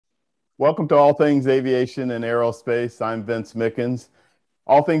Welcome to All Things Aviation and Aerospace. I'm Vince Mickens.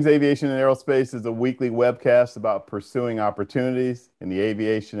 All Things Aviation and Aerospace is a weekly webcast about pursuing opportunities in the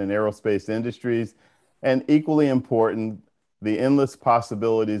aviation and aerospace industries, and equally important, the endless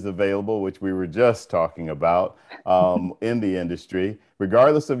possibilities available, which we were just talking about in the industry,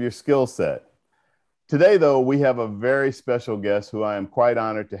 regardless of your skill set. Today, though, we have a very special guest who I am quite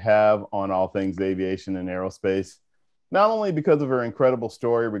honored to have on All Things Aviation and Aerospace, not only because of her incredible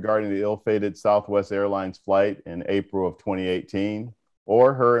story regarding the ill-fated Southwest Airlines flight in April of 2018,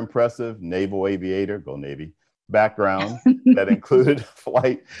 or her impressive naval aviator, go Navy, background that included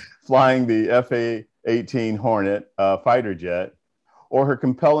flying the F-18 Hornet fighter jet, or her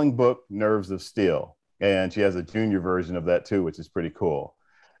compelling book, Nerves of Steel. And she has a junior version of that too, which is pretty cool.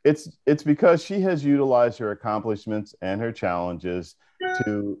 It's because she has utilized her accomplishments and her challenges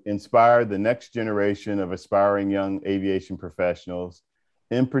to inspire the next generation of aspiring young aviation professionals,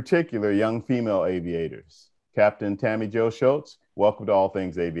 in particular, young female aviators. Captain Tammie Jo Shults, welcome to All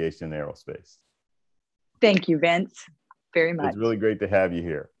Things Aviation and Aerospace. Thank you, Vince, very much. It's really great to have you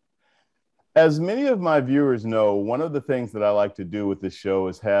here. As many of my viewers know, one of the things that I like to do with this show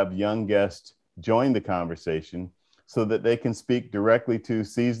is have young guests join the conversation so that they can speak directly to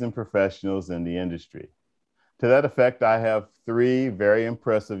seasoned professionals in the industry. To that effect, I have three very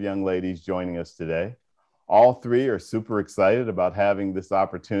impressive young ladies joining us today. All three are super excited about having this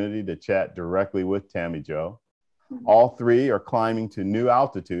opportunity to chat directly with Tammie Jo. All three are climbing to new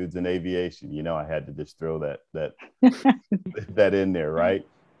altitudes in aviation. You know, I had to just throw that in there, right?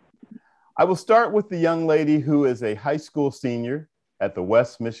 I will start with the young lady who is a high school senior at the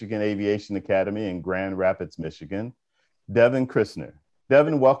West Michigan Aviation Academy in Grand Rapids, Michigan, Devon Christner.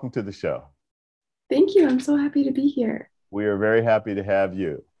 Devon, welcome to the show. Thank you. I'm so happy to be here. We are very happy to have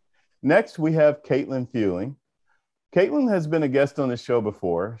you. Next, we have Caitlin Fewling. Caitlin has been a guest on the show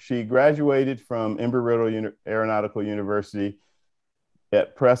before. She graduated from Embry-Riddle Aeronautical University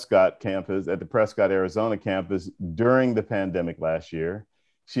at Prescott campus, at the Prescott, Arizona campus during the pandemic last year.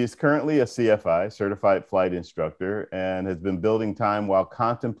 She is currently a CFI, Certified Flight Instructor, and has been building time while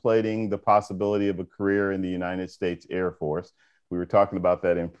contemplating the possibility of a career in the United States Air Force. We were talking about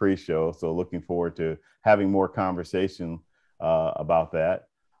that in pre-show, so looking forward to having more conversation about that.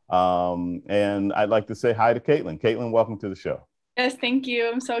 And I'd like to say hi to Caitlin. Caitlin, welcome to the show. Yes, thank you.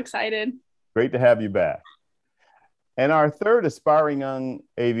 I'm so excited. Great to have you back. And our third aspiring young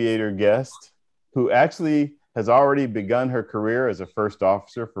aviator guest, who actually has already begun her career as a first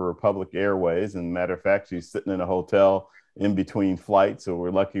officer for Republic Airways. And matter of fact, she's sitting in a hotel in between flights, so we're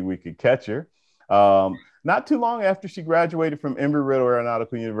lucky we could catch her. Not too long after she graduated from Embry-Riddle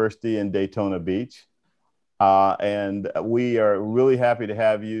Aeronautical University in Daytona Beach. And we are really happy to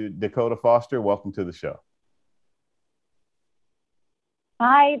have you, Dakota Foster. Welcome to the show.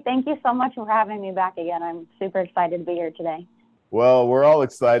 Hi, thank you so much for having me back again. I'm super excited to be here today. Well, we're all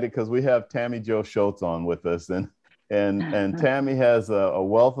excited because we have Tammie Jo Shults on with us, and Tammie has a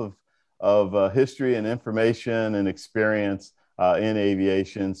wealth of history and information and experience in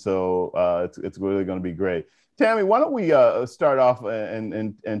aviation. So it's really going to be great. Tammie, why don't we start off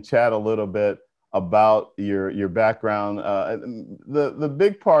and chat a little bit about your background, the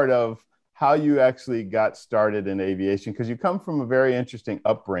big part of how you actually got started in aviation, because you come from a very interesting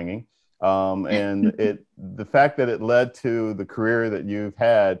upbringing. And the fact that it led to the career that you've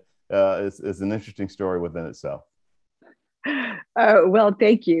had is an interesting story within itself. Well,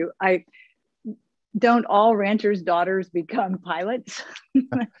 thank you. Don't all ranchers' daughters become pilots?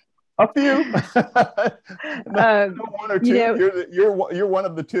 A few. No, one or two. You're one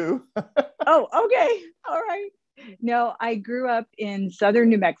of the two. Oh, okay. All right. No, I grew up in southern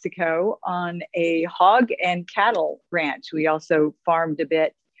New Mexico on a hog and cattle ranch. We also farmed a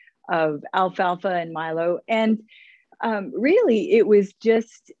bit of alfalfa and milo. And really, it was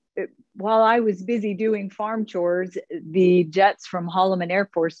just while I was busy doing farm chores, the jets from Holloman Air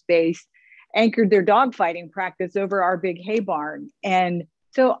Force Base anchored their dogfighting practice over our big hay barn. And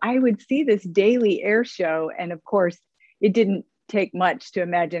so I would see this daily air show. And of course, it didn't take much to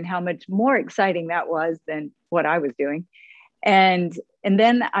imagine how much more exciting that was than what I was doing. And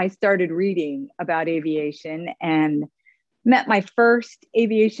then I started reading about aviation and met my first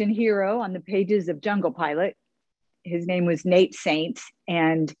aviation hero on the pages of Jungle Pilot. His name was Nate Saint,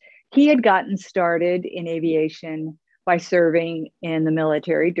 and he had gotten started in aviation by serving in the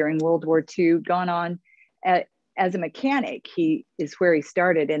military during World War II, gone on as a mechanic. He is where he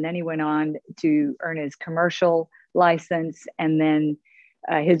started, and then he went on to earn his commercial license, and then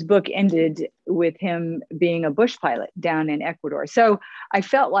his book ended with him being a bush pilot down in Ecuador. So I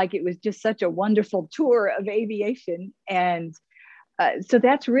felt like it was just such a wonderful tour of aviation. And So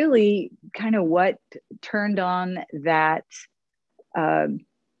that's really kind of what turned on that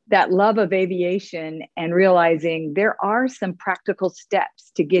that love of aviation, and realizing there are some practical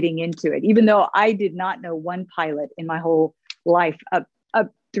steps to getting into it, even though I did not know one pilot in my whole life up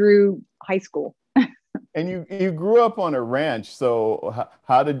through high school. And you grew up on a ranch, so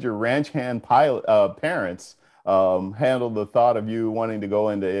how did your ranch hand pilot parents handle the thought of you wanting to go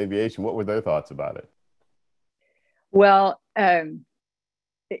into aviation? What were their thoughts about it? Well,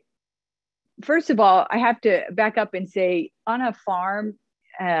 first of all, I have to back up and say, on a farm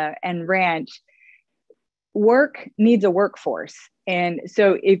and ranch, work needs a workforce. And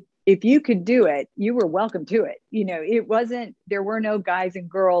so if you could do it, you were welcome to it. You know, there were no guys and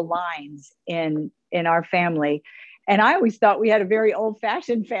girl lines in our family. And I always thought we had a very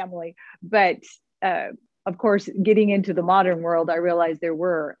old-fashioned family. But of course, getting into the modern world, I realized there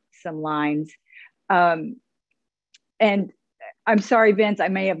were some lines. And I'm sorry, Vince, I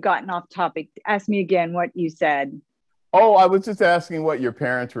may have gotten off topic. Ask me again what you said. Oh, I was just asking what your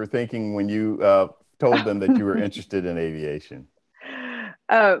parents were thinking when you told them that you were interested in aviation.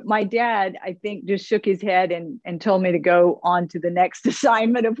 My dad, I think, just shook his head and told me to go on to the next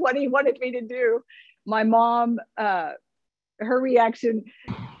assignment of what he wanted me to do. My mom, her reaction,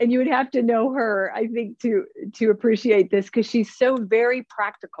 and you would have to know her, I think, to appreciate this, because she's so very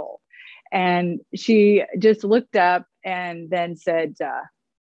practical. And she just looked up and then said,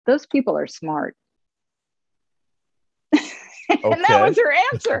 those people are smart. Okay. And that was her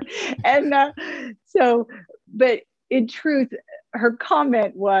answer. And but in truth, her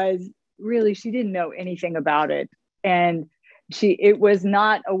comment was really, she didn't know anything about it. And it was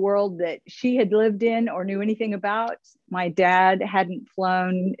not a world that she had lived in or knew anything about. My dad hadn't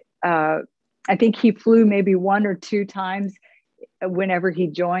flown. I think he flew maybe 1 or 2 times whenever he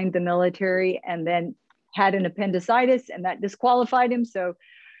joined the military, and then had an appendicitis, and that disqualified him. So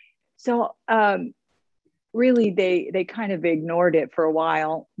really they kind of ignored it for a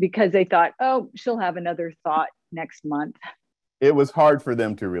while, because they thought, oh, she'll have another thought next month. It was hard for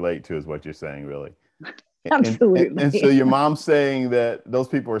them to relate to, is what you're saying, really. Absolutely. And so your mom's saying that those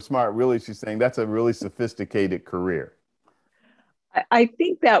people are smart. Really, she's saying that's a really sophisticated career. I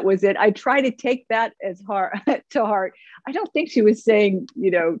think that was it. I try to take that as to heart. I don't think she was saying,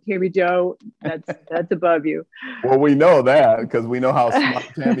 Tammie Jo, that's above you. Well, we know that because we know how smart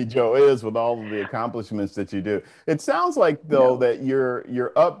Tammie Jo is with all of the accomplishments that you do. It sounds like, though, that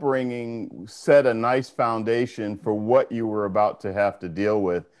your upbringing set a nice foundation for what you were about to have to deal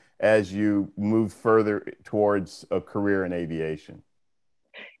with as you moved further towards a career in aviation.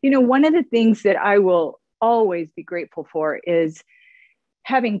 One of the things that I will always be grateful for is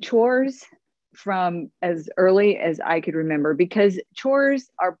having chores from as early as I could remember, because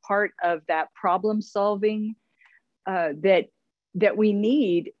chores are part of that problem solving that we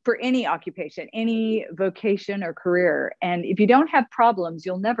need for any occupation, any vocation or career. And if you don't have problems,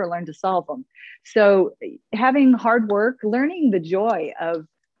 you'll never learn to solve them. So having hard work, learning the joy of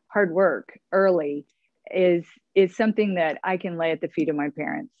hard work early is something that I can lay at the feet of my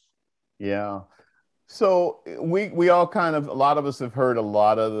parents. Yeah. So we all a lot of us have heard a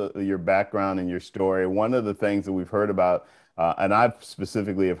lot of your background and your story. One of the things that we've heard about, and I've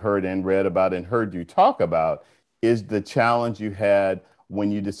specifically have heard and read about and heard you talk about, is the challenge you had when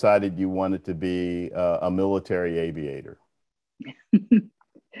you decided you wanted to be a military aviator.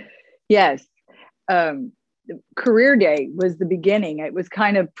 Yes. Career day was the beginning. It was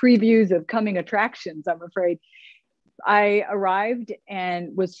kind of previews of coming attractions, I'm afraid. I arrived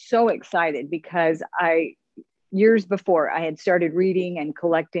and was so excited because years before, I had started reading and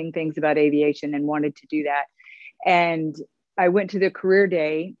collecting things about aviation and wanted to do that. And I went to the career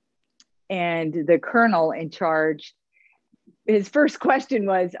day, and the colonel in charge, his first question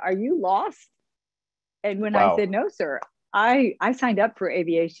was, "Are you lost?" And when Wow. I said, "No, sir, I signed up for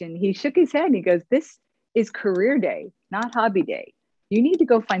aviation," he shook his head and he goes, "This is career day, not hobby day. You need to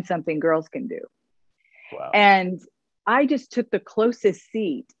go find something girls can do." Wow. And I just took the closest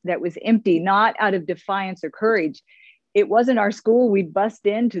seat that was empty, not out of defiance or courage. It wasn't our school. We bussed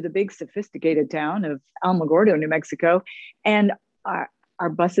into the big sophisticated town of Alamogordo, New Mexico, and our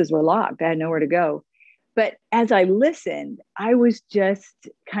buses were locked. I had nowhere to go. But as I listened, I was just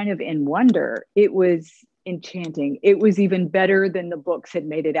kind of in wonder. It was enchanting. It was even better than the books had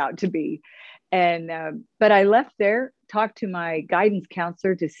made it out to be. And but I left there, talked to my guidance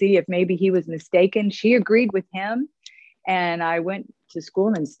counselor to see if maybe he was mistaken. She agreed with him, and I went to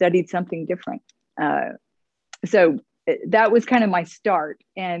school and studied something different. So that was kind of my start.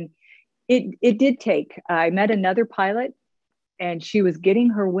 And it did take, I met another pilot, and she was getting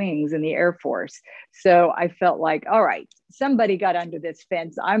her wings in the Air Force. So I felt like, all right, somebody got under this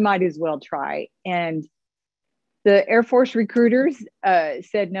fence. I might as well try. And the Air Force recruiters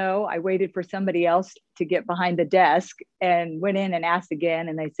said no. I waited for somebody else to get behind the desk and went in and asked again.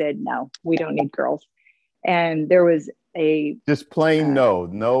 And they said, no, we don't need girls. And there was just plain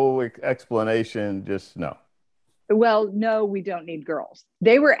no explanation, just no. Well, no, we don't need girls.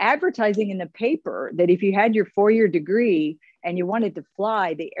 They were advertising in the paper that if you had your 4-year degree and you wanted to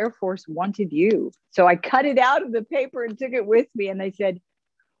fly, the Air Force wanted you. So I cut it out of the paper and took it with me. And they said,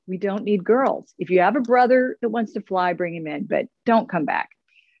 we don't need girls. If you have a brother that wants to fly, bring him in, but don't come back.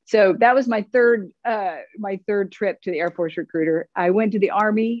 So that was my third trip to the Air Force recruiter. I went to the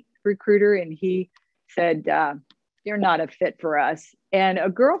Army recruiter and he said, you're not a fit for us. And a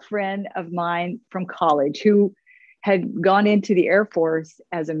girlfriend of mine from college who had gone into the Air Force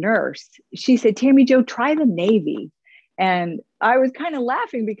as a nurse, she said, Tammie Jo, try the Navy. And I was kind of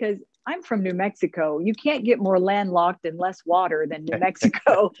laughing because I'm from New Mexico. You can't get more landlocked and less water than New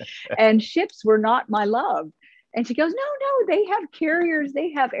Mexico. And ships were not my love. And she goes, no, they have carriers,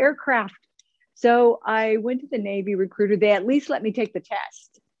 they have aircraft. So I went to the Navy recruiter. They at least let me take the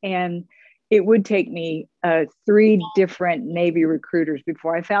test. And it would take me 3 different Navy recruiters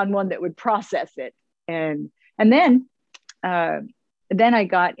before I found one that would process it. And then I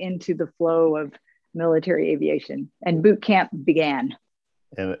got into the flow of military aviation and boot camp began.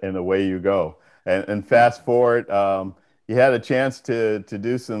 And away you go. And fast forward, you had a chance to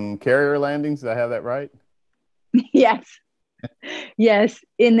do some carrier landings. Did I have that right? Yes. Yes.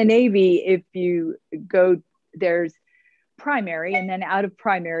 In the Navy, if you go, there's primary, and then out of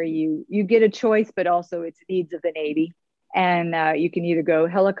primary, you get a choice, but also it's needs of the Navy. And you can either go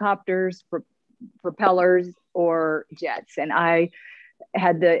helicopters, propellers, or jets. And I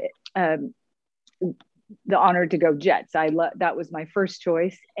had the honor to go jets. That was my first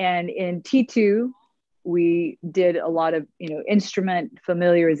choice. And in T2, we did a lot of, instrument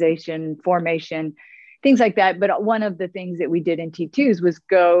familiarization, formation, things like that. But one of the things that we did in T2s was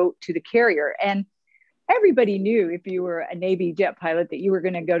go to the carrier. And everybody knew if you were a Navy jet pilot that you were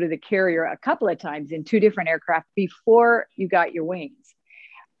going to go to the carrier a couple of times in 2 different aircraft before you got your wings.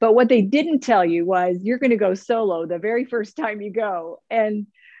 But what they didn't tell you was you're going to go solo the very first time you go. And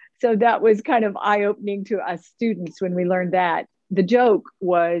so that was kind of eye-opening to us students when we learned that. The joke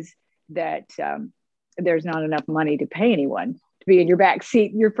was that there's not enough money to pay anyone to be in your back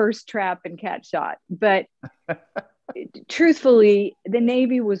seat, your first trap and cat shot. But truthfully, the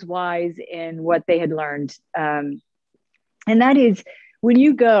Navy was wise in what they had learned. And that is, when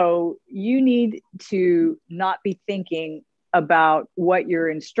you go, you need to not be thinking about what your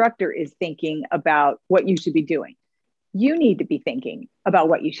instructor is thinking about what you should be doing. You need to be thinking about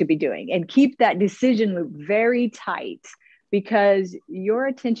what you should be doing and keep that decision loop very tight, because your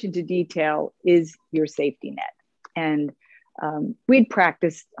attention to detail is your safety net. And we'd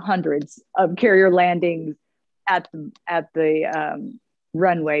practiced hundreds of carrier landings at the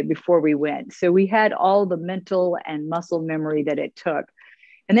runway before we went. So we had all the mental and muscle memory that it took.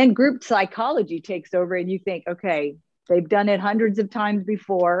 And then group psychology takes over and you think, okay, they've done it hundreds of times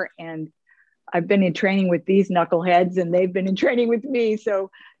before. And I've been in training with these knuckleheads and they've been in training with me.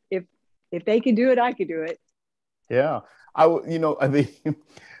 So if they can do it, I could do it. Yeah.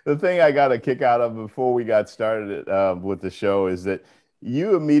 The thing I got a kick out of before we got started with the show is that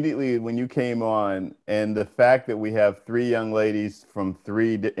you immediately, when you came on, and the fact that we have 3 young ladies from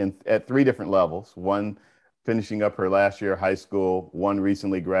at 3 different levels, one finishing up her last year of high school, one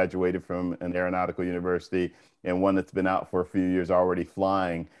recently graduated from an aeronautical university, and one that's been out for a few years already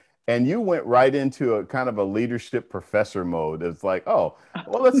flying. And you went right into a kind of a leadership professor mode. It's like, oh,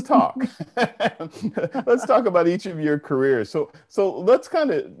 well, let's talk. Let's talk about each of your careers. So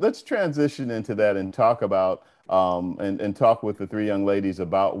let's transition into that and talk about and talk with the 3 young ladies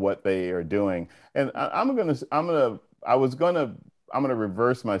about what they are doing. And I'm gonna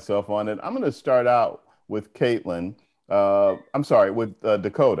reverse myself on it. I'm gonna start out with Caitlin. With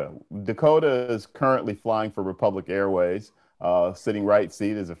Dakota. Dakota is currently flying for Republic Airways. Sitting right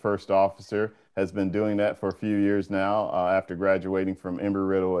seat as a first officer, has been doing that for a few years now after graduating from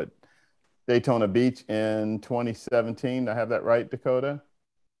Embry-Riddle at Daytona Beach in 2017. I have that right, Dakota?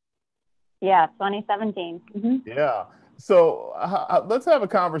 Yeah, 2017. Mm-hmm. Yeah. So let's have a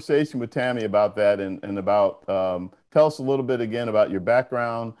conversation with Tammie about that and about tell us a little bit again about your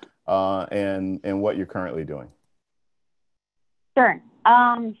background and what you're currently doing. Sure.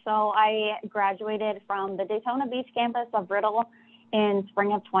 So I graduated from the Daytona Beach campus of Riddle in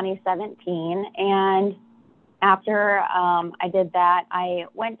spring of 2017. And after I did that, I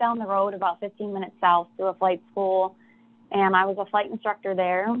went down the road about 15 minutes south to a flight school and I was a flight instructor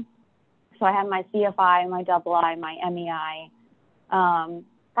there. So I had my CFI, my II, my MEI.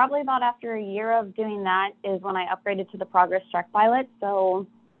 Probably about after a year of doing that is when I upgraded to the Progress Check Pilot. So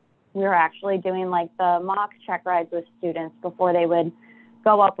we were actually doing like the mock check rides with students before they would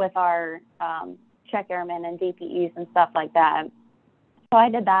go up with our check airmen and DPEs and stuff like that. So I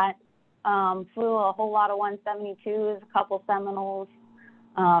did that. Flew a whole lot of 172s, a couple Seminoles.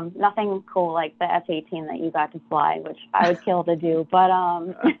 Nothing cool like the F-18 that you got to fly, which I would kill to do. But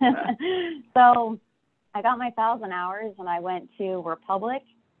so I got my 1,000 hours and I went to Republic.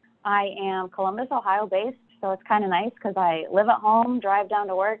 I am Columbus, Ohio based, so it's kind of nice because I live at home, drive down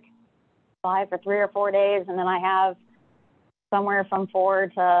to work, fly for 3 or 4 days, and then I have somewhere from 4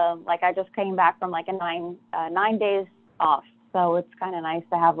 to, like, I just came back from like a 9 days off. So it's kind of nice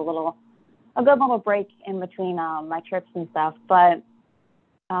to have a good little break in between my trips and stuff. But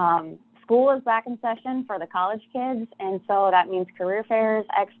school is back in session for the college kids, and so that means career fairs,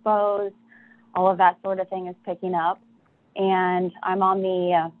 expos, all of that sort of thing is picking up. And I'm on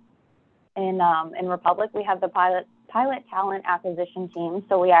the in Republic, we have the pilot talent acquisition team.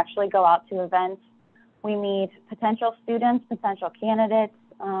 So we actually go out to events. We meet potential students, potential candidates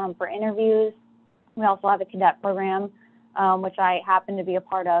for interviews. We also have a cadet program, which I happened to be a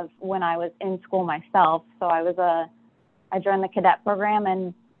part of when I was in school myself. So I joined the cadet program,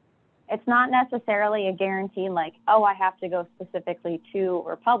 and it's not necessarily a guarantee like, oh, I have to go specifically to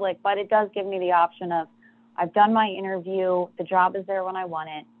Republic, but it does give me the option of, I've done my interview, the job is there when I want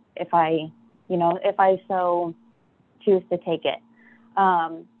it, if I so choose to take it.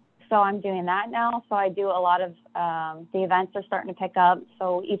 So I'm doing that now. So I do a lot of, the events are starting to pick up.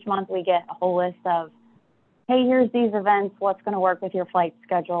 So each month we get a whole list of, hey, here's these events, what's going to work with your flight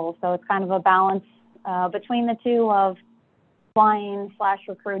schedule. So it's kind of a balance between the two of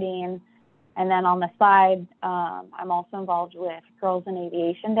flying/recruiting. And then on the side, I'm also involved with Girls in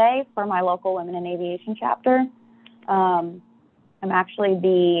Aviation Day for my local Women in Aviation chapter. I'm actually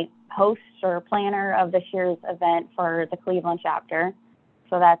the host or planner of this year's event for the Cleveland chapter.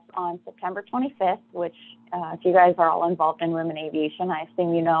 So that's on September 25th, which if you guys are all involved in women in aviation, I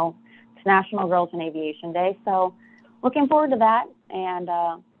assume you know it's National Girls in Aviation Day. So looking forward to that. And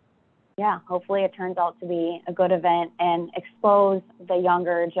yeah, hopefully it turns out to be a good event and expose the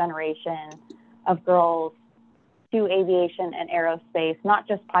younger generation of girls to aviation and aerospace, not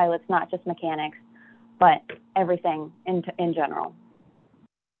just pilots, not just mechanics, but everything in general.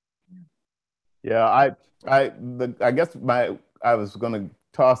 Yeah, I guess I was going to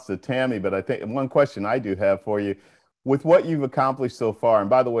toss to Tammie, but I think one question I do have for you, with what you've accomplished so far, and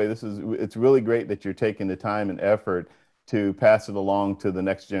by the way, it's really great that you're taking the time and effort to pass it along to the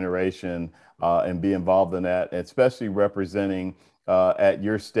next generation and be involved in that, especially representing at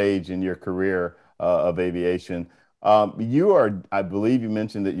your stage in your career of aviation. You are, I believe you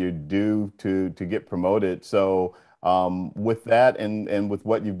mentioned that you're due to get promoted. So with that and with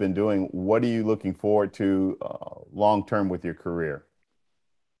what you've been doing, what are you looking forward to long term with your career?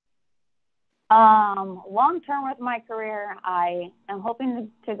 Long term with my career, I am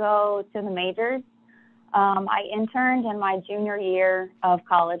hoping to go to the majors. I interned in my junior year of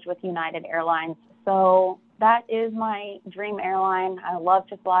college with United Airlines. So that is my dream airline. I love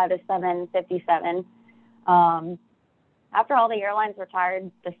to fly the 757. After all the airlines retired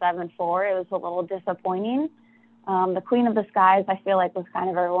the 74, it was a little disappointing. The Queen of the Skies, I feel like, was kind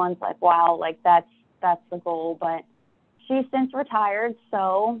of everyone's like, wow, like that's the goal. But she's since retired,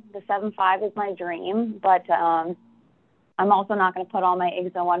 so the 75 is my dream. But I'm also not going to put all my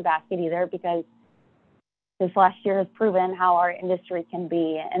eggs in one basket either, because this last year has proven how our industry can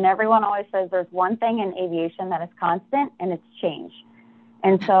be. And everyone always says there's one thing in aviation that is constant, and it's change.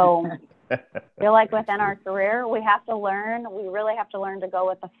 And so I feel like within our career, we really have to learn to go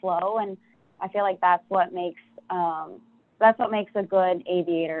with the flow. And I feel like that's what makes a good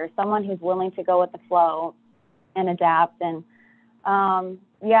aviator, someone who's willing to go with the flow and adapt. And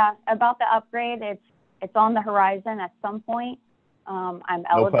yeah, about the upgrade, it's on the horizon at some point. I'm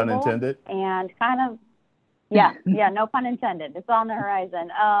eligible. No pun intended. And kind of, yeah, no pun intended. It's on the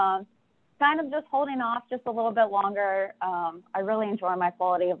horizon. Kind of just holding off just a little bit longer. I really enjoy my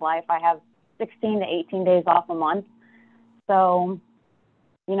quality of life. I have 16 to 18 days off a month. So,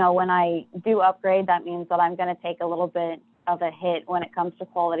 when I do upgrade, that means that I'm going to take a little bit of a hit when it comes to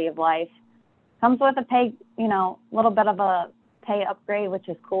quality of life. Comes with a pay, little bit of a pay upgrade, which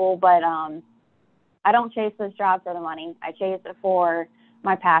is cool. But I don't chase this job for the money. I chase it for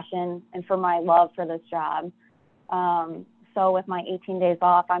my passion and for my love for this job. So with my 18 days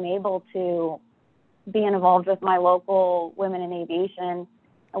off, I'm able to be involved with my local Women in Aviation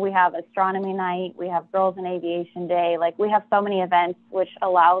We have astronomy night. We have Girls in Aviation Day. Like, we have so many events, which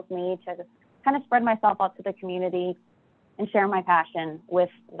allows me to kind of spread myself out to the community and share my passion with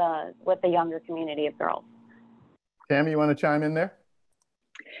the younger community of girls. Tammie, you want to chime in there?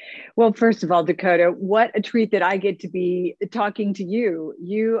 Well, first of all, Dakota, what a treat that I get to be talking to you.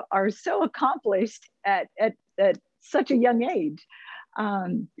 You are so accomplished at such a young age.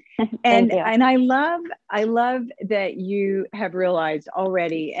 And I love that you have realized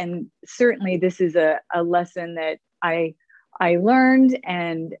already, and certainly this is a lesson that I learned,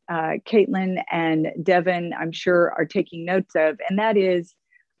 and Caitlin and Devon, I'm sure, are taking notes of, and that is,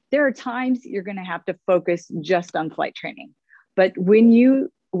 there are times you're going to have to focus just on flight training. But when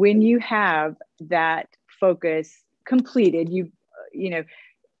you have that focus completed, you know,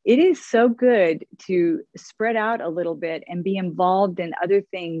 it is so good to spread out a little bit and be involved in other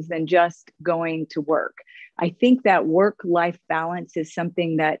things than just going to work. I think that work-life balance is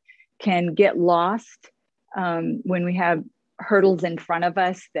something that can get lost when we have hurdles in front of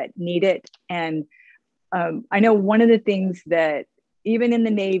us that need it. And I know one of the things that even in the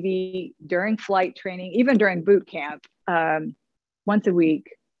Navy, during flight training, even during boot camp, once a week,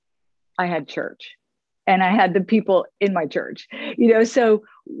 I had church. And I had the people in my church, so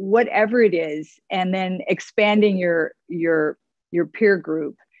whatever it is, and then expanding your peer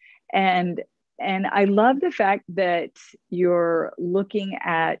group. And I love the fact that you're looking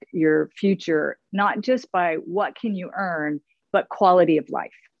at your future, not just by what can you earn, but quality of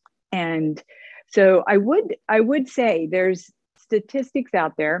life. And so I would say there's statistics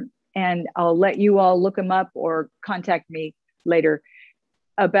out there, and I'll let you all look them up or contact me later,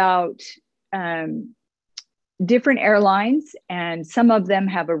 about different airlines, and some of them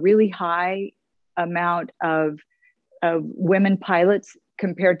have a really high amount of women pilots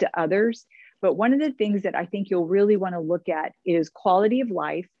compared to others. But one of the things that I think you'll really want to look at is quality of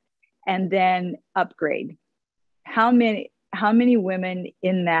life, and then upgrade. How many women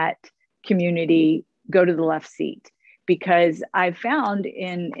in that community go to the left seat? Because I've found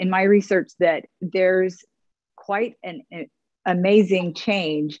in my research that there's quite an amazing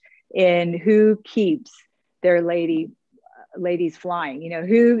change in who keeps their ladies flying,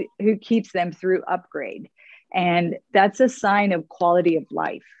 who keeps them through upgrade. And that's a sign of quality of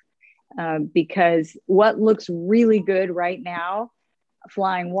life, because what looks really good right now,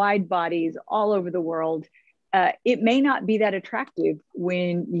 flying wide bodies all over the world, it may not be that attractive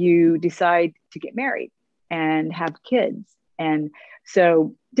when you decide to get married and have kids. And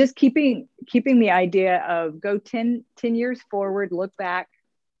so just keeping the idea of go 10 years forward, look back,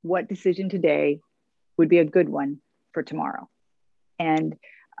 what decision today would be a good one for tomorrow. And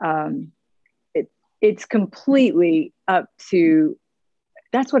it's completely up to,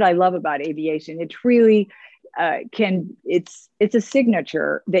 that's what I love about aviation. It's really it's a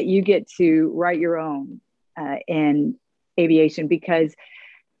signature that you get to write your own in aviation, because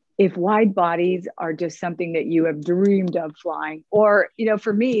if wide bodies are just something that you have dreamed of flying, or,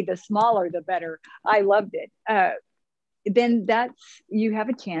 for me, the smaller, the better, I loved it. Then you have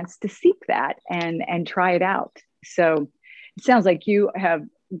a chance to seek that and try it out. So it sounds like you have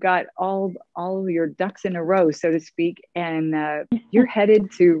got all of your ducks in a row, so to speak, and you're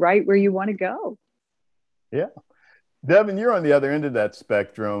headed to right where you want to go. Yeah. Devon, you're on the other end of that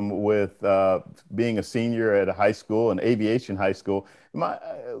spectrum with being a senior at a high school, an aviation high school.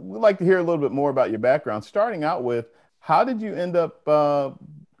 We'd like to hear a little bit more about your background, starting out with, how did you end up,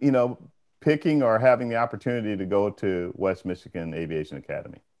 picking or having the opportunity to go to West Michigan Aviation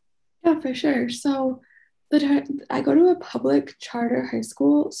Academy? Yeah, for sure. So I go to a public charter high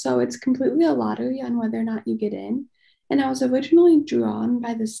school, so it's completely a lottery on whether or not you get in. And I was originally drawn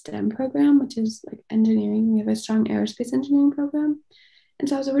by the STEM program, which is like engineering. We have a strong aerospace engineering program. And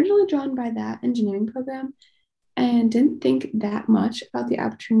so I was originally drawn by that engineering program and didn't think that much about the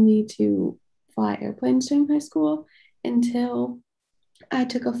opportunity to fly airplanes during high school until I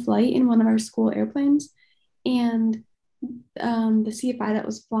took a flight in one of our school airplanes, and the CFI that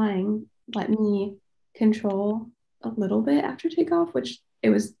was flying let me control a little bit after takeoff, which it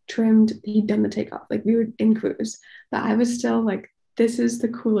was trimmed. He'd done the takeoff, like we were in cruise, but I was still like, this is the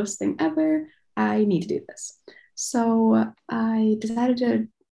coolest thing ever. I need to do this. So I decided to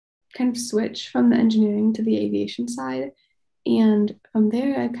kind of switch from the engineering to the aviation side. And from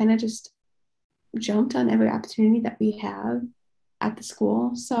there, I kind of just jumped on every opportunity that we have at the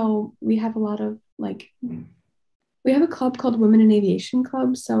school. So we have a lot of we have a club called Women in Aviation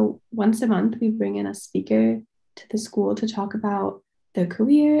Club. So once a month, we bring in a speaker to the school to talk about their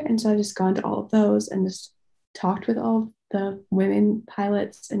career. And so I've just gone to all of those and just talked with all of the women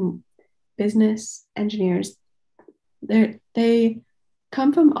pilots and business engineers. They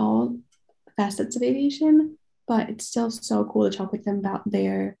come from all facets of aviation, but it's still so cool to talk with them about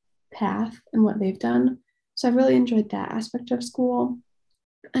their path and what they've done. So I've really enjoyed that aspect of school.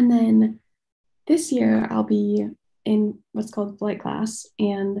 And then this year I'll be in what's called flight class.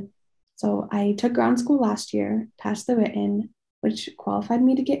 And so I took ground school last year, passed the written, which qualified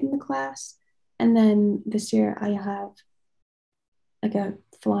me to get in the class. And then this year I have like a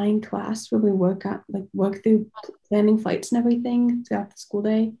flying class where we work through planning flights and everything throughout the school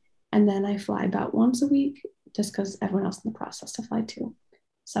day. And then I fly about once a week just because everyone else in the class has to fly too.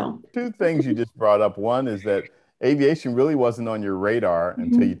 So two things you just brought up. One is that aviation really wasn't on your radar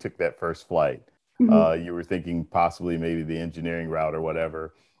until you took that first flight. You were thinking possibly maybe the engineering route or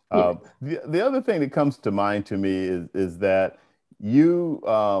whatever. The other thing that comes to mind to me is that you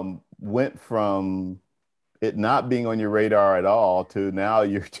went from it not being on your radar at all to now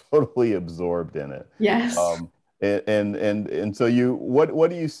you're totally absorbed in it. Yes. And so what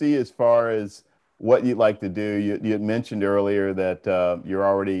do you see as far as what you'd like to do? You had mentioned earlier that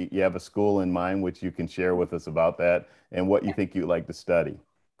you have a school in mind, which you can share with us about that, and what you think you'd like to study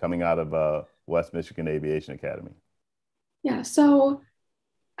coming out of West Michigan Aviation Academy. Yeah, so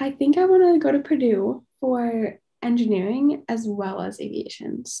I think I want to go to Purdue for engineering as well as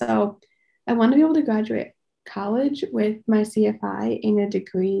aviation. So I want to be able to graduate college with my CFI and a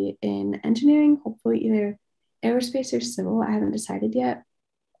degree in engineering, hopefully either aerospace or civil. I haven't decided yet.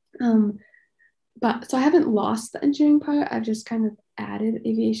 But so I haven't lost the engineering part. I've just kind of added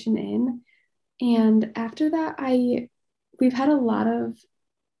aviation in. And after that, we've had a lot of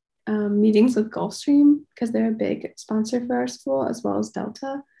meetings with Gulfstream because they're a big sponsor for our school as well as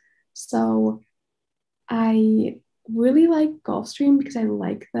Delta. So I really like Gulfstream because I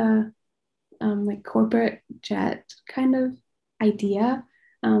like the like corporate jet kind of idea.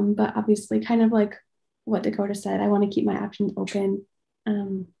 But obviously kind of like what Dakota said, I want to keep my options open.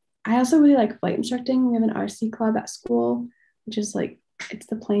 I also really like flight instructing. We have an RC club at school, which is like, it's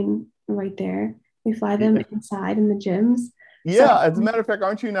the plane right there. We fly them inside in the gyms. Yeah, so, as a matter of fact,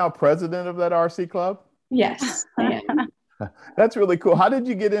 aren't you now president of that RC club? Yes, I am. That's really cool. How did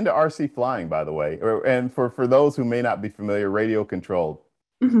you get into RC flying, by the way? And for those who may not be familiar, radio controlled.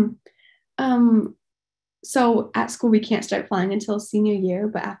 So at school, we can't start flying until senior year.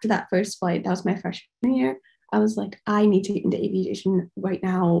 But after that first flight, that was my freshman year, I was like, I need to get into aviation right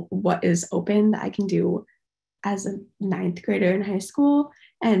now. What is open that I can do as a 9th grader in high school?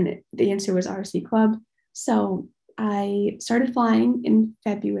 And the answer was RC club. So I started flying in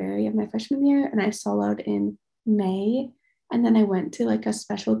February of my freshman year, and I soloed in May. And then I went to like a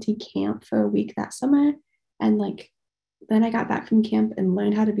specialty camp for a week that summer. And like, then I got back from camp and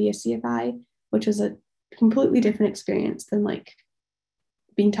learned how to be a CFI, which was a completely different experience than like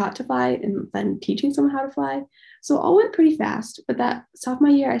being taught to fly and then teaching someone how to fly. So all went pretty fast. But that sophomore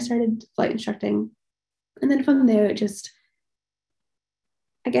year, I started flight instructing. And then from there, it just,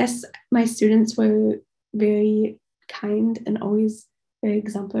 I guess my students were very kind and always very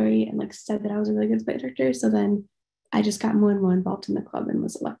exemplary and like said that I was a really good flight instructor. So then I just got more and more involved in the club and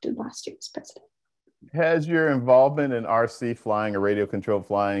was elected last year as president. Has your involvement in RC flying or radio controlled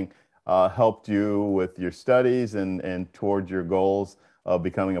flying helped you with your studies and towards your goals of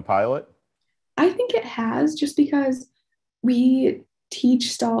becoming a pilot? I think it has, just because we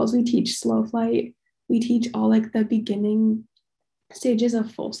teach stalls, we teach slow flight, we teach all like the beginning stages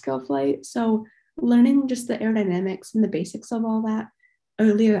of full scale flight. So learning just the aerodynamics and the basics of all that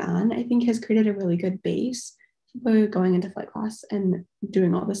earlier on, I think has created a really good base for going into flight class and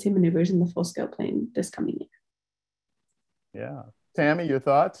doing all the same maneuvers in the full scale plane this coming year. Yeah. Tammie, your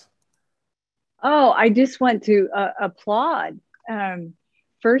thoughts? Oh, I just want to applaud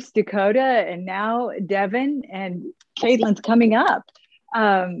first Dakota and now Devon, and Caitlin's coming up.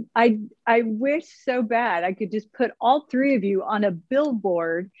 I wish so bad I could just put all three of you on a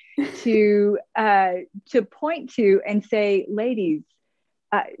billboard to point to and say, ladies,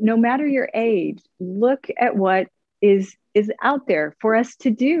 no matter your age, look at what is out there for us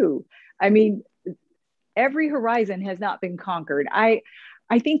to do. I mean, every horizon has not been conquered. I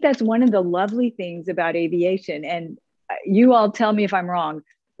think that's one of the lovely things about aviation, and you all tell me if I'm wrong,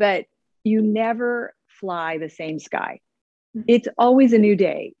 but you never fly the same sky. It's always a new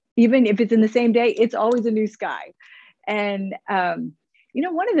day. Even if it's in the same day, it's always a new sky. And,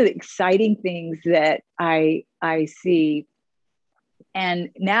 one of the exciting things that I see, and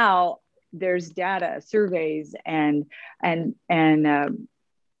now there's data, surveys, and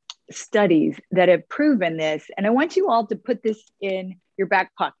studies that have proven this. And I want you all to put this in your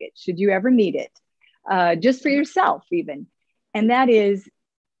back pocket, should you ever need it, just for yourself even. And that is,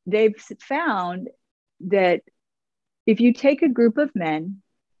 they've found that if you take a group of men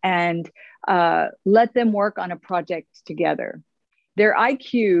and let them work on a project together, their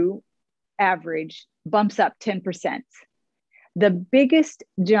IQ average bumps up 10%. The biggest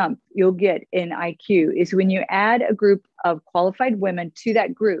jump you'll get in IQ is when you add a group of qualified women to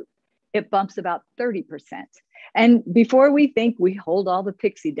that group, it bumps about 30%. And before we think we hold all the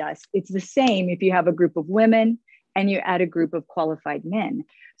pixie dust, it's the same if you have a group of women and you add a group of qualified men.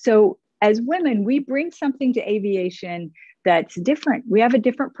 So as women, we bring something to aviation that's different. We have a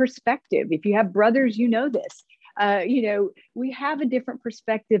different perspective. If you have brothers, you know this. We have a different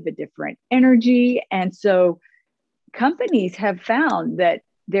perspective, a different energy. And so companies have found that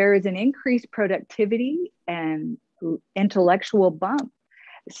there is an increased productivity and intellectual bump.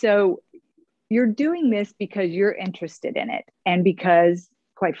 So you're doing this because you're interested in it. And because,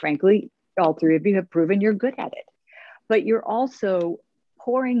 quite frankly, all three of you have proven you're good at it. But you're also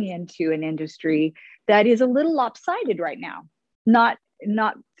pouring into an industry that is a little lopsided right now. Not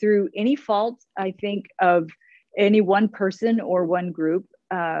through any fault, I think, of any one person or one group.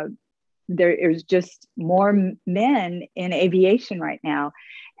 There's just more men in aviation right now.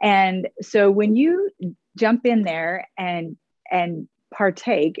 And so when you jump in there and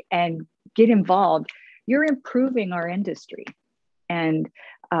partake and get involved, you're improving our industry. And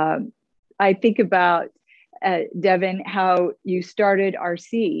I think about, Devon, how you started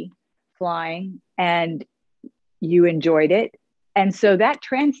RC flying and you enjoyed it. And so that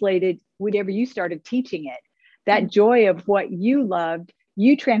translated, whenever you started teaching it, that joy of what you loved,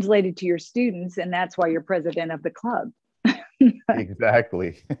 you translated to your students, and that's why you're president of the club.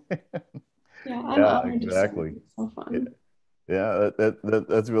 Exactly. Yeah, I'm honored exactly. To serve. It's so fun. Yeah,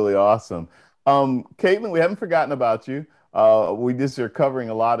 that's really awesome. Caitlin, we haven't forgotten about you. We just are covering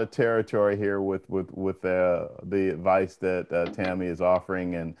a lot of territory here with the advice that Tammie is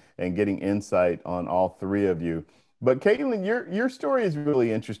offering and getting insight on all three of you. But Caitlin, your story is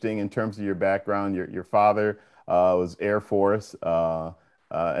really interesting in terms of your background. Your father was Air Force,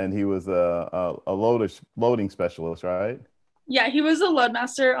 and he was a loading specialist, right? Yeah, he was a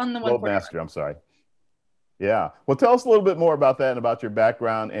loadmaster on the 141. Loadmaster, I'm sorry. Yeah. Well, tell us a little bit more about that and about your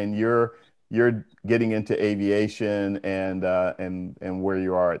background and your getting into aviation and where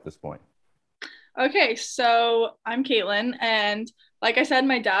you are at this point. Okay, so I'm Caitlin, and like I said,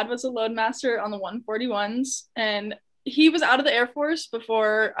 my dad was a loadmaster on the 141s, and he was out of the Air Force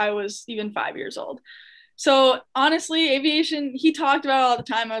before I was even 5 years old. So honestly, aviation, he talked about it all the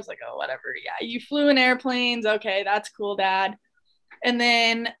time. I was like, oh, whatever. Yeah, you flew in airplanes. Okay, that's cool, Dad. And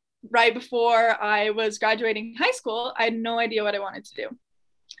then right before I was graduating high school, I had no idea what I wanted to do.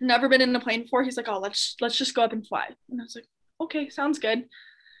 Never been in a plane before. He's like, oh, let's just go up and fly. And I was like, okay, sounds good.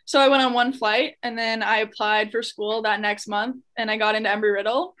 So I went on one flight, and then I applied for school that next month, and I got into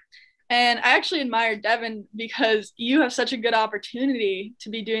Embry-Riddle. And I actually admired Devon because you have such a good opportunity to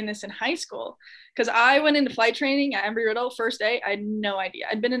be doing this in high school. Because I went into flight training at Embry-Riddle first day. I had no idea.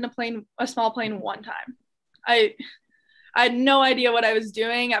 I'd been in a small plane one time. I had no idea what I was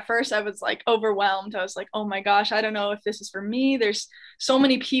doing. At first, I was like overwhelmed. I was like, oh my gosh, I don't know if this is for me. There's so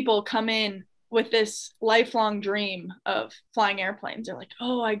many people come in with this lifelong dream of flying airplanes. They're like,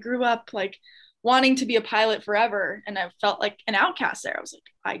 oh, I grew up like wanting to be a pilot forever. And I felt like an outcast there. I was like,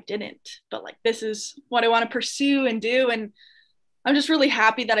 I didn't, but like, this is what I want to pursue and do. And I'm just really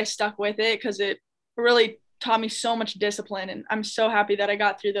happy that I stuck with it because it really taught me so much discipline. And I'm so happy that I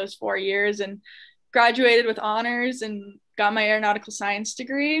got through those 4 years and graduated with honors and got my aeronautical science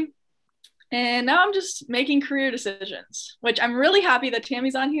degree. And now I'm just making career decisions, which I'm really happy that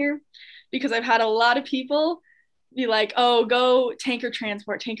Tammie's on here because I've had a lot of people be like, oh, go tanker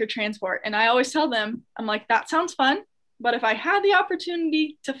transport. And I always tell them, I'm like, that sounds fun. But if I had the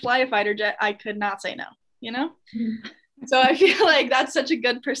opportunity to fly a fighter jet, I could not say no, you know? Mm-hmm. So I feel like that's such a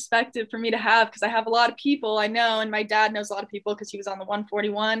good perspective for me to have because I have a lot of people I know, and my dad knows a lot of people because he was on the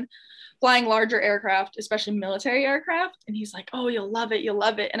 141 flying larger aircraft, especially military aircraft. And he's like, oh, you'll love it.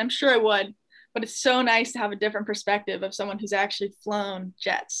 And I'm sure I would. But it's so nice to have a different perspective of someone who's actually flown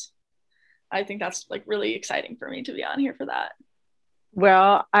jets. I think that's like really exciting for me to be on here for that.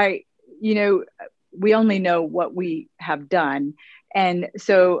 Well, we only know what we have done. And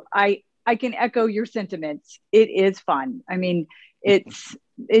so I can echo your sentiments. It is fun. I mean, it's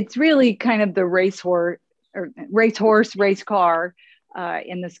really kind of the race car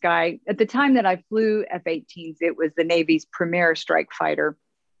in the sky. At the time that I flew F-18s, it was the Navy's premier strike fighter.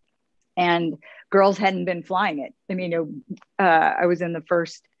 And girls hadn't been flying it. I mean, I was in the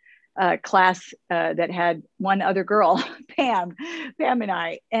first class that had one other girl, Pam and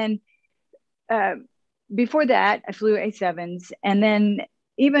I. And before that, I flew A7s. And then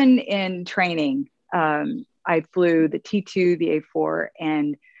even in training, I flew the T2, the A4,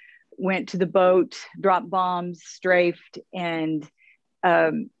 and went to the boat, dropped bombs, strafed, and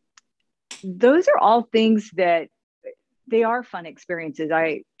those are all things that they are fun experiences.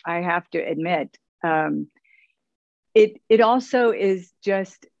 I have to admit. It also is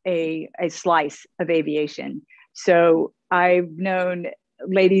just a slice of aviation. So I've known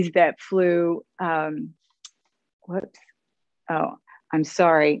ladies that flew. Whoops! Oh, I'm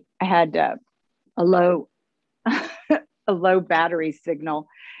sorry. I had a low a low battery signal,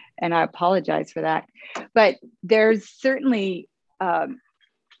 and I apologize for that. But there's certainly,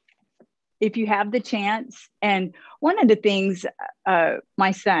 if you have the chance, and one of the things,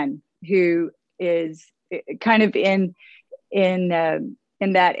 my son, who is kind of in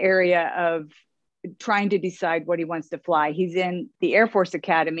that area of trying to decide what he wants to fly. He's in the Air Force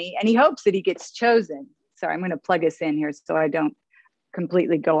Academy, and he hopes that he gets chosen. Sorry, I'm going to plug us in here so I don't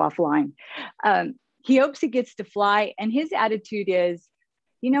completely go offline. He hopes he gets to fly, and his attitude is,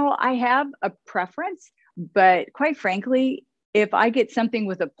 I have a preference, but quite frankly, if I get something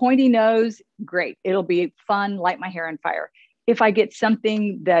with a pointy nose, great. It'll be fun, light my hair on fire. If I get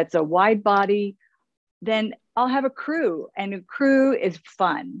something that's a wide body, then I'll have a crew, and a crew is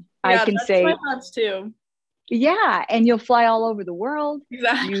fun. Yeah, I can that's say, my thoughts too. Yeah, and you'll fly all over the world.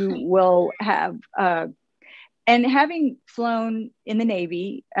 Exactly. You will have, and having flown in the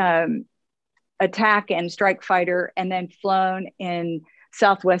Navy, attack and strike fighter, and then flown in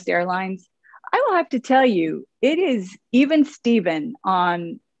Southwest Airlines, I will have to tell you, it is even Steven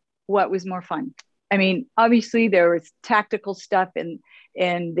on what was more fun. I mean, obviously there was tactical stuff in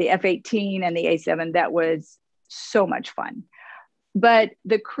the F-18 and the A-7 that was so much fun. But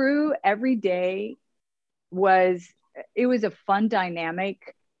the crew every day was a fun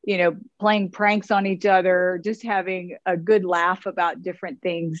dynamic, playing pranks on each other, just having a good laugh about different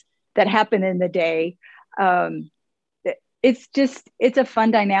things that happen in the day. It's a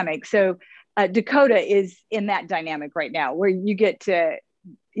fun dynamic. So Dakota is in that dynamic right now where you get to,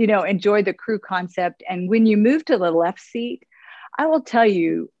 enjoy the crew concept. And when you move to the left seat, I will tell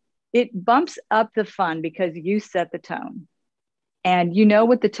you, it bumps up the fun because you set the tone. And you know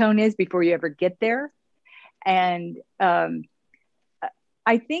what the tone is before you ever get there. And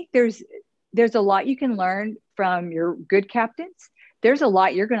I think there's a lot you can learn from your good captains. There's a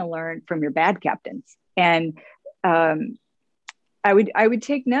lot you're going to learn from your bad captains. And I would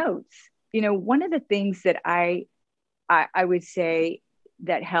take notes. One of the things that I would say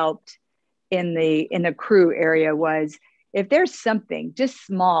that helped in the crew area was, if there's something just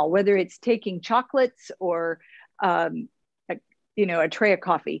small, whether it's taking chocolates or a tray of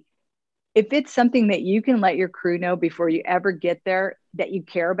coffee, if it's something that you can let your crew know before you ever get there, that you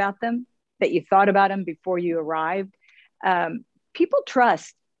care about them, that you thought about them before you arrived, people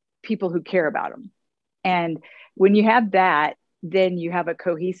trust people who care about them. And when you have that, then you have a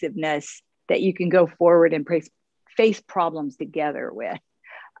cohesiveness that you can go forward and face problems together with.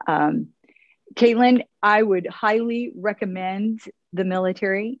 Caitlin, I would highly recommend the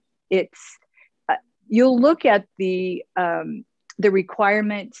military. It's you'll look at the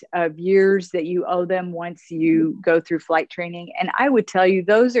requirement of years that you owe them once you go through flight training, and I would tell you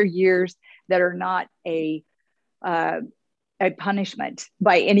those are years that are not a punishment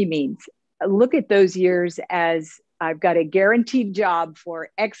by any means. Look at those years as, I've got a guaranteed job for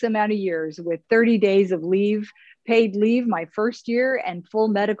X amount of years with 30 days of leave, paid leave my first year, and full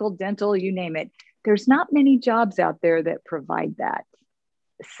medical, dental, you name it. There's not many jobs out there that provide that.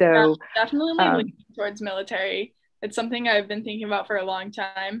 So definitely leaning towards military. It's something I've been thinking about for a long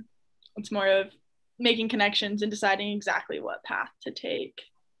time. It's more of making connections and deciding exactly what path to take.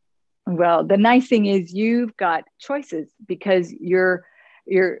 Well, the nice thing is you've got choices because your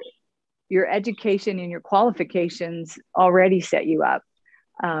education and your qualifications already set you up.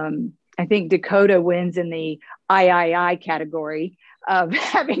 I think Dakota wins in the III category of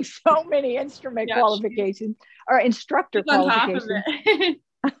having so many instrument qualifications or instructor qualifications.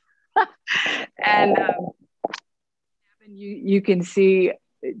 And you can see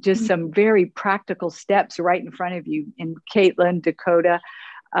just some very practical steps right in front of you. And Caitlin, Dakota,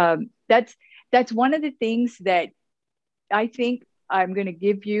 that's one of the things that I think I'm going to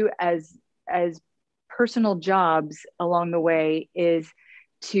give you as personal jobs along the way, is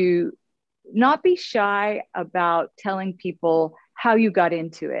to not be shy about telling people how you got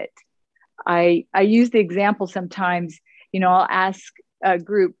into it. I use the example sometimes, I'll ask a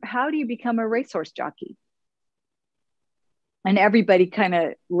group, how do you become a racehorse jockey? And everybody kind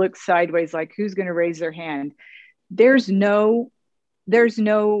of looks sideways like, who's going to raise their hand? There's no,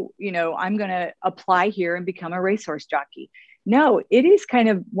 I'm going to apply here and become a racehorse jockey. No, it is kind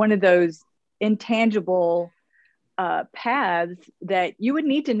of one of those intangible paths that you would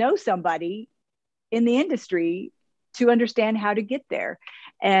need to know somebody in the industry to understand how to get there.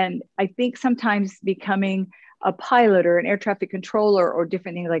 And I think sometimes becoming a pilot or an air traffic controller or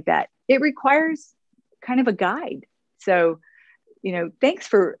different things like that, it requires kind of a guide. So, thanks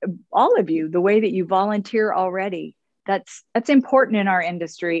for all of you, the way that you volunteer already. That's important in our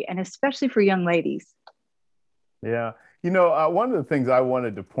industry, and especially for young ladies. Yeah. One of the things I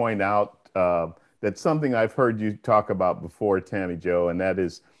wanted to point out, that's something I've heard you talk about before, Tammie Jo, and that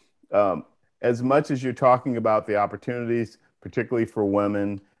is, as much as you're talking about the opportunities, particularly for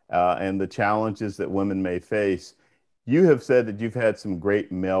women, and the challenges that women may face, you have said that you've had some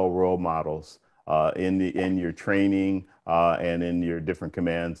great male role models in your training and in your different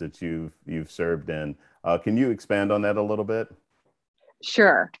commands that you've served in. Can you expand on that a little bit?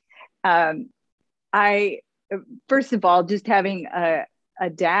 Sure. I first of all, just having a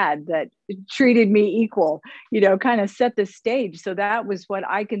dad that treated me equal, kind of set the stage. So that was what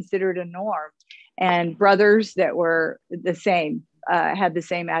I considered a norm. And brothers that were the same, had the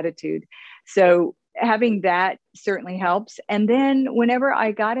same attitude. So having that certainly helps. And then whenever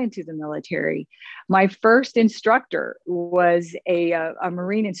I got into the military, my first instructor was a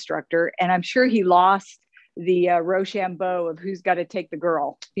Marine instructor, and I'm sure he lost the Rochambeau of who's got to take the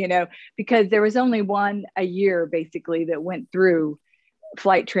girl, because there was only one a year basically that went through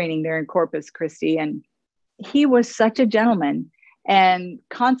flight training there in Corpus Christi. And he was such a gentleman and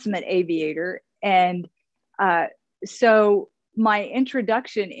consummate aviator. And so my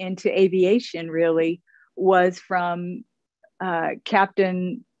introduction into aviation really was from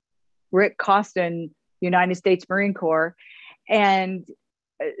Captain Rick Costin, United States Marine Corps. And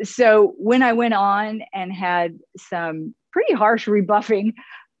so when I went on and had some pretty harsh rebuffing,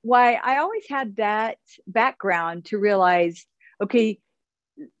 why I always had that background to realize, okay,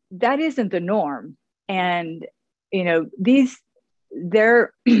 that isn't the norm. And,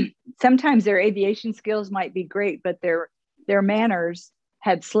 sometimes their aviation skills might be great, but their manners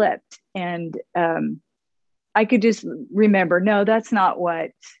had slipped. And I could just remember, no, that's not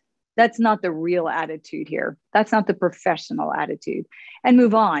the real attitude here. That's not the professional attitude, and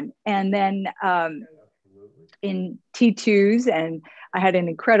move on. And then in T2s, and I had an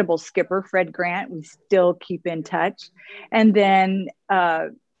incredible skipper, Fred Grant. We still keep in touch. And then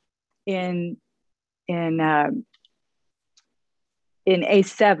in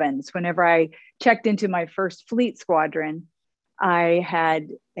A7s, whenever I checked into my first fleet squadron, I had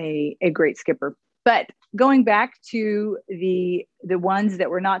a great skipper. But going back to the ones that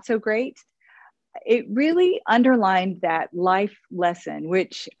were not so great, it really underlined that life lesson,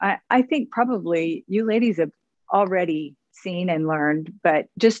 which I think probably you ladies have already seen and learned, but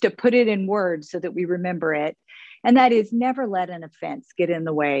just to put it in words so that we remember it. And that is, never let an offense get in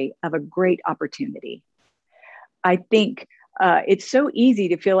the way of a great opportunity. I think it's so easy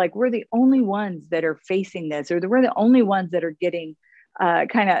to feel like we're the only ones that are facing this, or that we're the only ones that are getting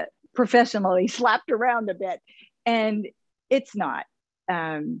kind of professionally slapped around a bit. And it's not.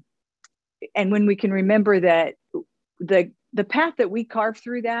 And when we can remember that the path that we carve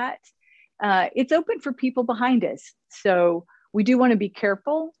through that, it's open for people behind us. So we do want to be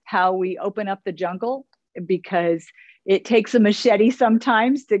careful how we open up the jungle, because it takes a machete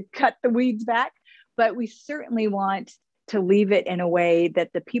sometimes to cut the weeds back. But we certainly want to leave it in a way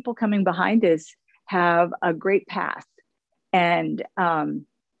that the people coming behind us have a great path. And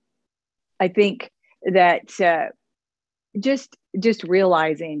I think that just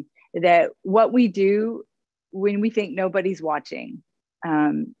realizing that what we do when we think nobody's watching,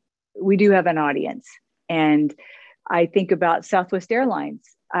 we do have an audience. And I think about Southwest Airlines.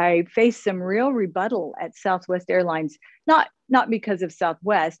 I faced some real rebuttal at Southwest Airlines, not because of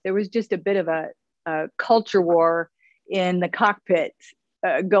Southwest. There was just a bit of a culture war in the cockpit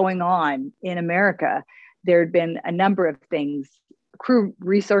going on in America. There had been a number of things. Crew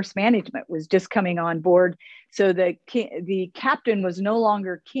resource management was just coming on board. So the captain was no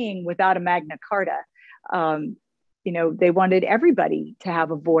longer king without a Magna Carta. They wanted everybody to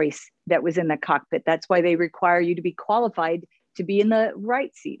have a voice that was in the cockpit. That's why they require you to be qualified to be in the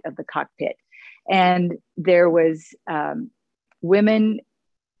right seat of the cockpit. And there was women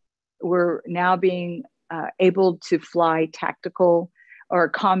were now being able to fly tactical or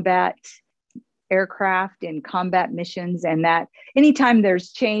combat aircraft in combat missions. And that anytime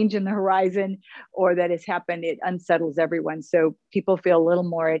there's change in the horizon or that has happened, it unsettles everyone. So people feel a little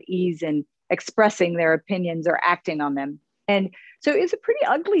more at ease in expressing their opinions or acting on them. And so it's a pretty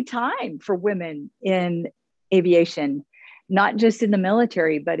ugly time for women in aviation, not just in the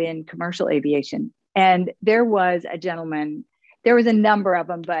military, but in commercial aviation. And there was a gentleman, there was a number of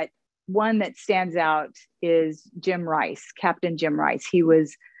them, but one that stands out is Jim Rice, Captain Jim Rice. He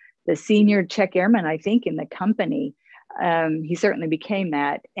was the senior check airman, I think, in the company. He certainly became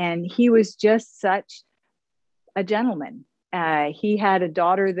that. And he was just such a gentleman. He had a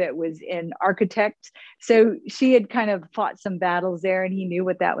daughter that was an architect. So she had kind of fought some battles there, and he knew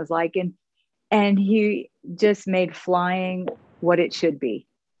what that was like. And he just made flying what it should be.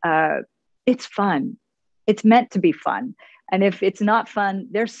 It's fun. It's meant to be fun. And if it's not fun,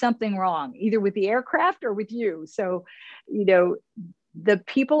 there's something wrong, either with the aircraft or with you. So, the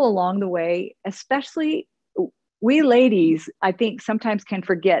people along the way, especially we ladies, I think sometimes can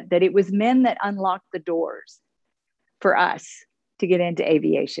forget that it was men that unlocked the doors for us to get into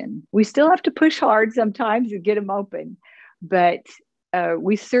aviation. We still have to push hard sometimes to get them open, but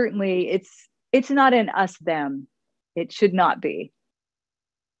we certainly, it's not an us, them. It should not be.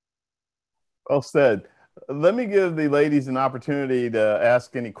 Well said. Let me give the ladies an opportunity to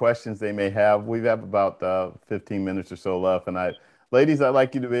ask any questions they may have. We have about 15 minutes or so left. And ladies, I'd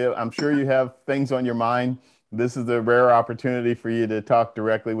like you to be, I'm sure you have things on your mind. This is a rare opportunity for you to talk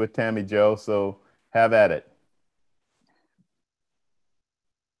directly with Tammie Jo, so have at it.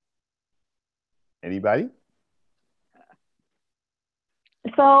 Anybody?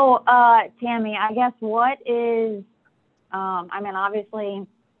 So, Tammie, I guess what is, obviously,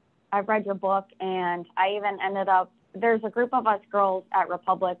 I've read your book, and I even ended up, there's a group of us girls at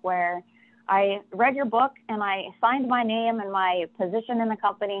Republic where I read your book and I signed my name and my position in the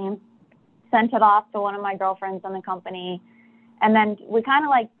company, sent it off to one of my girlfriends in the company. And then we kind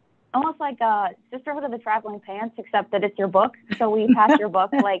of almost like a Sisterhood of the Traveling Pants, except that it's your book. So we passed your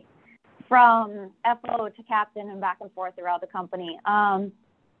book from FO to captain and back and forth throughout the company. And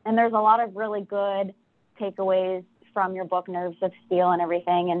there's a lot of really good takeaways from your book, Nerves of Steel and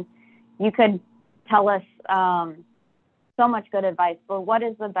everything. And you could tell us so much good advice, but what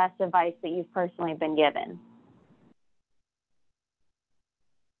is the best advice that you've personally been given?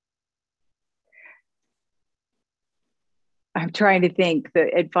 I'm trying to think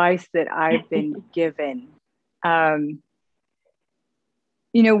the advice that I've been given. I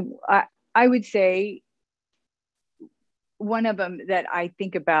would say one of them that I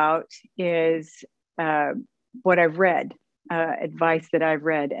think about is what I've read, advice that I've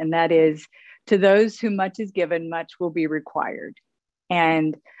read, and that is, to those whom much is given, much will be required.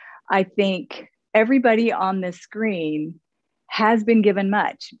 And I think everybody on this screen has been given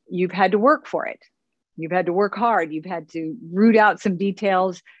much. You've had to work for it. You've had to work hard. You've had to root out some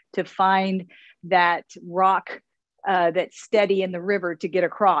details to find that rock that's steady in the river to get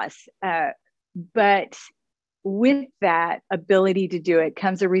across. But with that ability to do it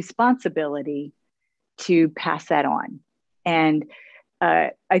comes a responsibility to pass that on. And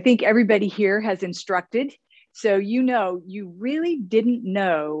I think everybody here has instructed. So, you really didn't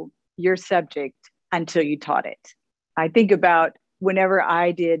know your subject until you taught it. I think about whenever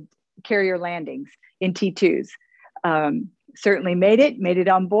I did carrier landings in T2s, certainly made it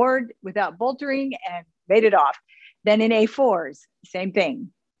on board without boltering and made it off. Then in A4s, same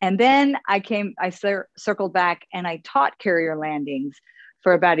thing. And then I circled back and I taught carrier landings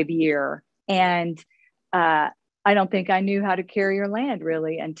for about a year. And I don't think I knew how to carrier land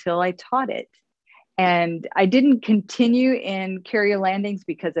really until I taught it. And I didn't continue in carrier landings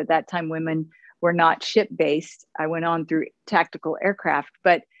because at that time women were not ship-based. I went on through tactical aircraft,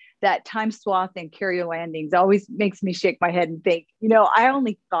 but that time swath in carrier landings always makes me shake my head and think, I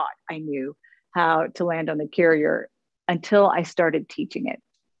only thought I knew how to land on the carrier until I started teaching it.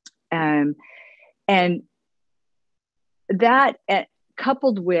 And that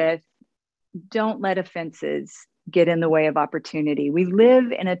coupled with, don't let offenses get in the way of opportunity. We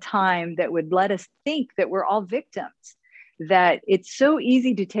live in a time that would let us think that we're all victims, that it's so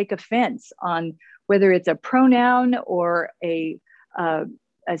easy to take offense on whether it's a pronoun or a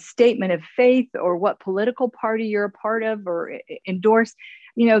statement of faith or what political party you're a part of or endorse.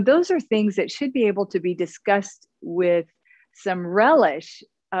 Those are things that should be able to be discussed with some relish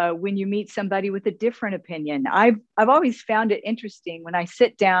when you meet somebody with a different opinion. I've always found it interesting when I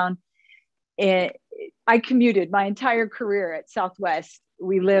sit down. I commuted my entire career at Southwest.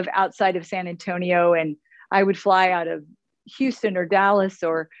 We live outside of San Antonio, and I would fly out of Houston or Dallas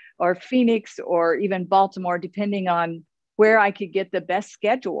or Phoenix or even Baltimore, depending on where I could get the best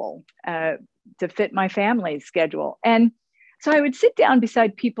schedule to fit my family's schedule. And so I would sit down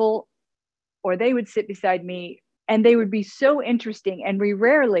beside people, or they would sit beside me, and they would be so interesting. And we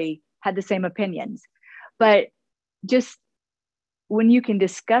rarely had the same opinions, but just when you can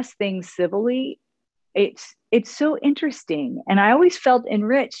discuss things civilly, it's so interesting. And I always felt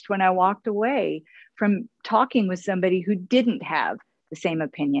enriched when I walked away from talking with somebody who didn't have the same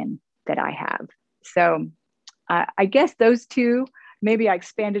opinion. that I have. So I guess those two, maybe I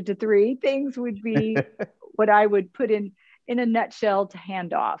expanded to three things, would be what I would put in a nutshell to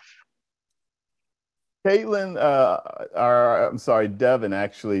hand off. Caitlin, I'm sorry, Devon,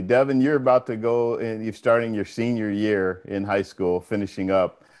 actually. Devon, you're about to go and you're starting your senior year in high school, finishing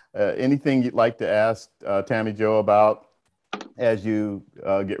up. Anything you'd like to ask Tammie Jo about as you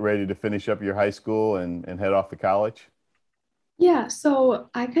get ready to finish up your high school and head off to college? Yeah, so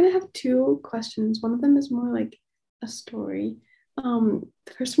I kind of have two questions. One of them is more like a story. The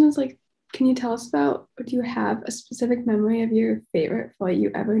first one is like, can you tell us about, or do you have a specific memory of your favorite flight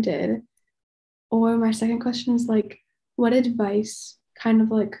you ever did? Or my second question is like, what advice, kind of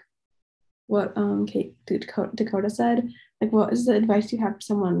like what Dakota said, like what is the advice you have for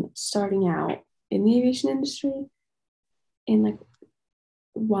someone starting out in the aviation industry and like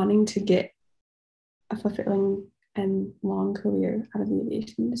wanting to get a fulfilling and long career out of the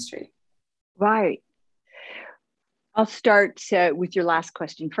aviation industry? Right. I'll start with your last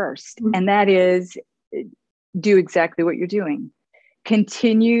question first, and that is do exactly what you're doing.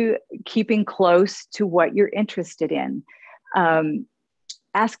 Continue keeping close to what you're interested in.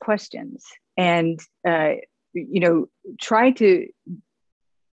 Ask questions and, try to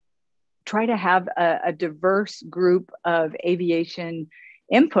have a diverse group of aviation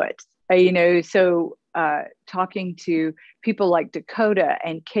input, so talking to people like Dakota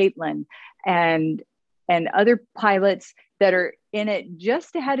and Caitlin and other pilots that are in it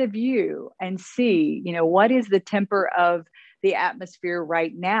just ahead of you and see, what is the temper of the atmosphere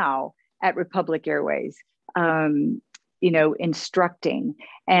right now at Republic Airways, instructing.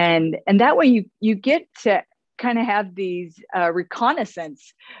 And that way you get to kind of have these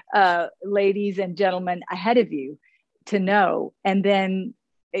reconnaissance ladies and gentlemen ahead of you to know. And then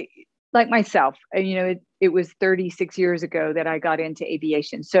like myself, it was 36 years ago that I got into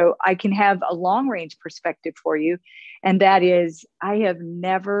aviation. So I can have a long range perspective for you. And that is, I have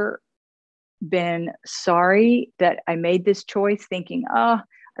never been sorry that I made this choice thinking, I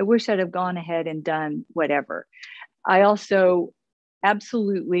wish I'd have gone ahead and done whatever. I also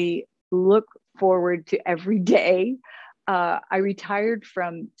absolutely look forward to every day. I retired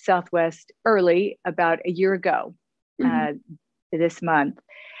from Southwest early, about a year ago, this month,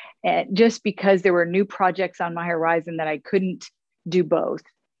 just because there were new projects on my horizon that I couldn't do both.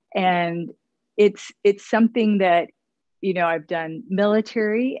 And it's something that, I've done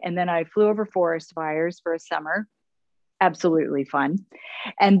military, and then I flew over forest fires for a summer. Absolutely fun.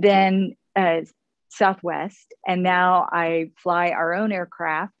 And then Southwest. And now I fly our own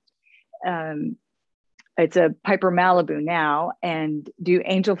aircraft. It's a Piper Malibu now, and do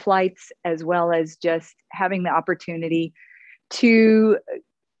angel flights, as well as just having the opportunity to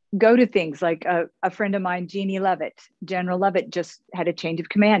go to things like a friend of mine, General Levitt, just had a change of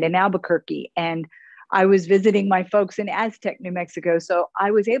command in Albuquerque. And I was visiting my folks in Aztec, New Mexico. So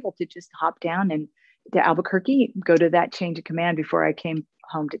I was able to just hop down and to Albuquerque, go to that change of command before I came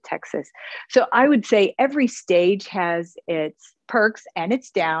home to Texas. So I would say every stage has its perks and its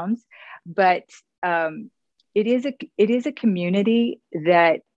downs, but it is a community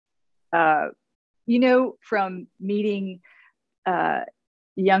that, from meeting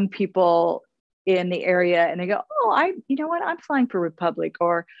young people in the area, and they go, I'm flying for Republic,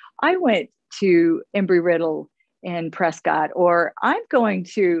 or I went to Embry-Riddle in Prescott, or I'm going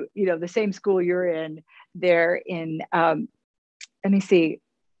to, the same school you're in there in, let me see,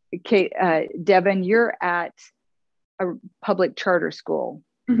 Kate, Devon, you're at a public charter school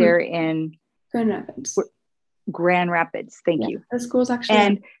there in Grand Rapids. Thank you. The school's actually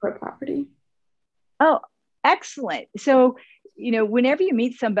on corporate property. Oh, excellent. So, whenever you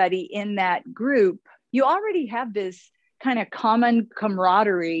meet somebody in that group, you already have this kind of common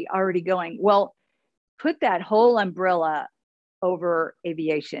camaraderie already going. Well, put that whole umbrella over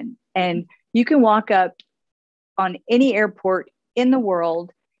aviation, and you can walk up on any airport in the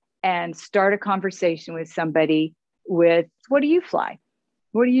world and start a conversation with somebody with, what do you fly?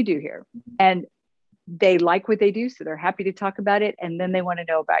 What do you do here? And they like what they do, so they're happy to talk about it. And then they want to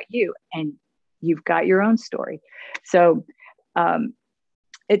know about you, and you've got your own story. So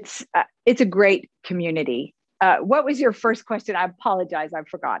it's a great community. What was your first question? I apologize, I've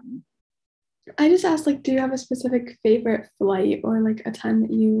forgotten. I just asked, do you have a specific favorite flight, or a time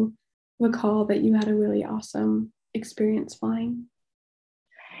that you recall that you had a really awesome experience flying?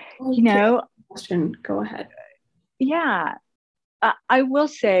 Question. Go ahead. Yeah. I will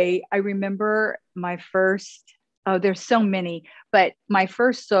say, I remember my first, there's so many, but my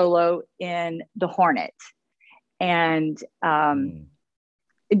first solo in the Hornet. And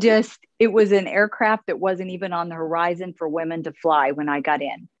it was an aircraft that wasn't even on the horizon for women to fly when I got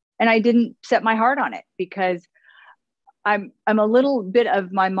in. I didn't set my heart on it because I'm a little bit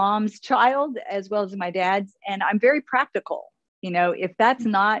of my mom's child as well as my dad's, and I'm very practical. If that's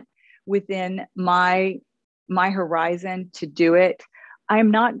not within my horizon to do it,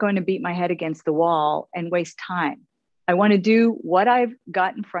 I'm not going to beat my head against the wall and waste time. I want to do what I've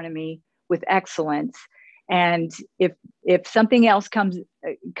got in front of me with excellence. And if something else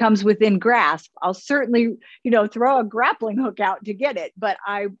comes within grasp, I'll certainly, throw a grappling hook out to get it. But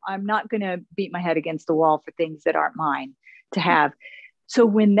I'm not going to beat my head against the wall for things that aren't mine to have. So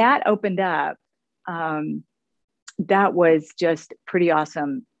when that opened up, that was just pretty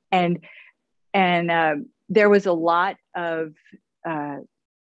awesome. And there was a lot of,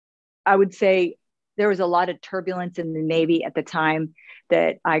 I would say, there was a lot of turbulence in the Navy at the time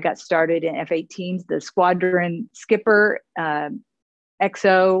that I got started in F-18s, the squadron skipper,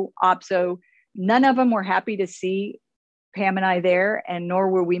 XO, OPSO. None of them were happy to see Pam and I there, and nor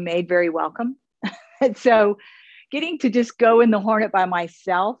were we made very welcome. And so getting to just go in the Hornet by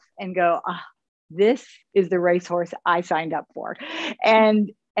myself and go, this is the racehorse I signed up for.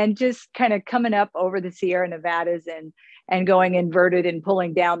 And just kind of coming up over the Sierra Nevadas and going inverted and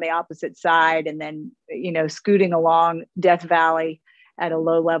pulling down the opposite side, and then, scooting along Death Valley at a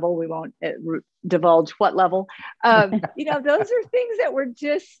low level. We won't divulge what level. Those are things that were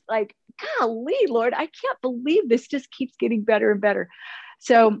just like, golly, Lord, I can't believe this just keeps getting better and better.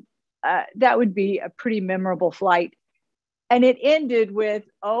 So that would be a pretty memorable flight. And it ended with,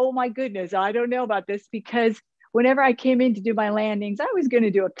 oh my goodness, I don't know about this, because whenever I came in to do my landings, I was going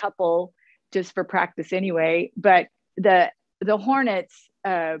to do a couple just for practice anyway. But the Hornets,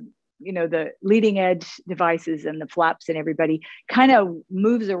 the leading edge devices and the flaps and everybody kind of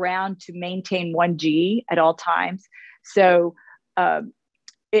moves around to maintain 1G at all times. So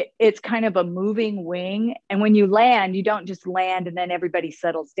it's kind of a moving wing. And when you land, you don't just land and then everybody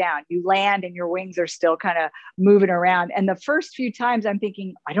settles down. You land and your wings are still kind of moving around. And the first few times I'm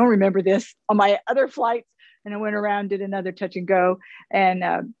thinking, I don't remember this on my other flights. And I went around, did another touch and go. And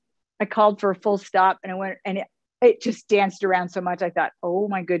I called for a full stop, and I went, and it just danced around so much. I thought, oh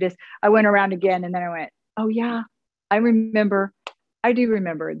my goodness. I went around again, and then I went, oh yeah, I do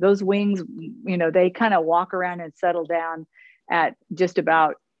remember those wings, they kind of walk around and settle down at just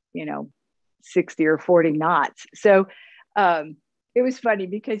about, 60 or 40 knots. So it was funny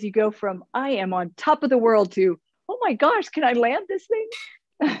because you go from, I am on top of the world to, oh my gosh, can I land this thing?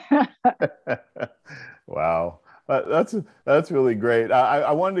 Wow. That's really great.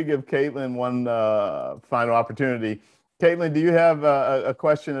 I wanted to give Caitlin one final opportunity. Caitlin, do you have a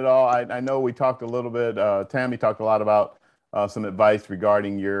question at all? I know we talked a little bit, Tammie talked a lot about some advice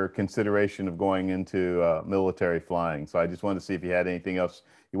regarding your consideration of going into military flying. So I just wanted to see if you had anything else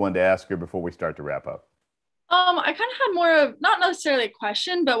you wanted to ask her before we start to wrap up. I kind of had more of, not necessarily a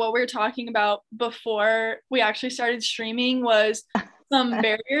question, but what we were talking about before we actually started streaming was some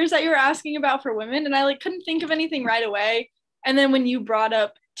barriers that you were asking about for women. And I couldn't think of anything right away. And then when you brought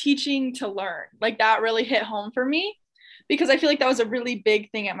up teaching to learn, that really hit home for me, because I feel like that was a really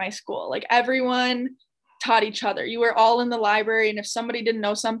big thing at my school. Everyone taught each other. You were all in the library, and if somebody didn't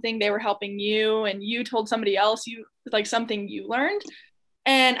know something, they were helping you, and you told somebody else something you learned.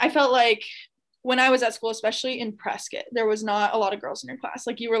 And I felt like when I was at school, especially in Prescott, there was not a lot of girls in your class.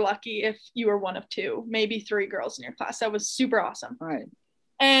 You were lucky if you were one of two, maybe three girls in your class. That was super awesome. Right.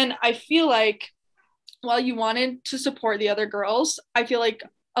 And I feel like while you wanted to support the other girls, I feel like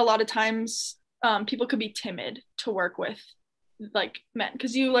a lot of times people could be timid to work with men,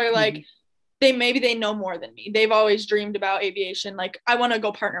 because you are they know more than me. They've always dreamed about aviation. I want to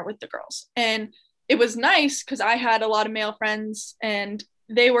go partner with the girls. And it was nice because I had a lot of male friends, and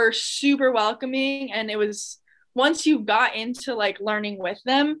they were super welcoming. And it was, once you got into learning with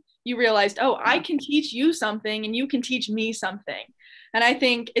them, you realized, oh, I can teach you something and you can teach me something. And I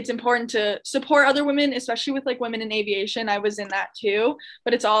think it's important to support other women, especially with women in aviation. I was in that too,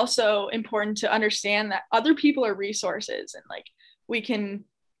 but it's also important to understand that other people are resources, and we can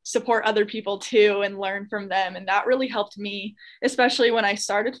support other people too and learn from them. And that really helped me, especially when I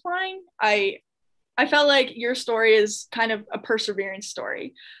started flying. I felt like your story is kind of a perseverance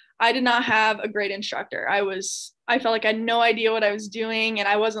story. I did not have a great instructor. I felt like I had no idea what I was doing, and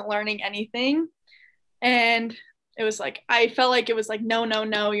I wasn't learning anything. And it was I felt like it was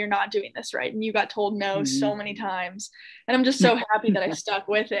no, you're not doing this right. And you got told no so many times. And I'm just so happy that I stuck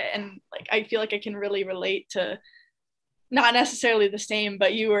with it. And I feel like I can really relate to, not necessarily the same,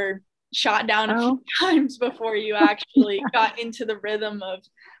 but you were shot down a few times before you actually got into the rhythm of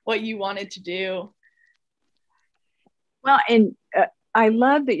what you wanted to do. Well, and I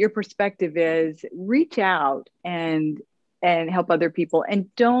love that your perspective is reach out and and help other people,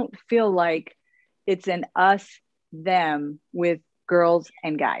 and don't feel like it's an us, them with girls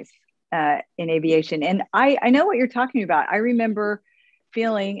and guys in aviation. And I know what you're talking about. I remember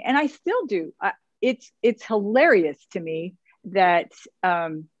feeling, and I still do, it's hilarious to me that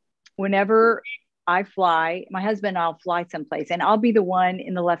whenever I fly, my husband and I'll fly someplace and I'll be the one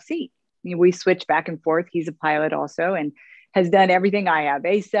in the left seat. We switch back and forth. He's a pilot also and has done everything I have,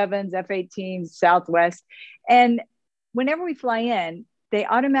 A7s, F-18s, Southwest. And whenever we fly in, they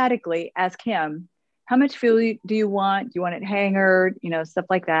automatically ask him, how much fuel do you want? Do you want it hangared? Stuff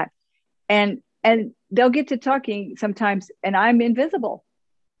like that. And they'll get to talking sometimes and I'm invisible.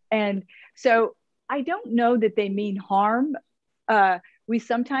 And so I don't know that they mean harm. We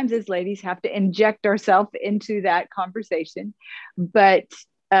sometimes as ladies have to inject ourselves into that conversation, but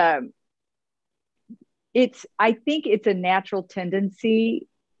I think it's a natural tendency.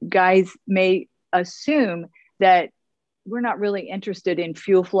 Guys may assume that we're not really interested in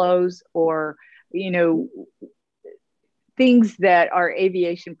fuel flows or, things that are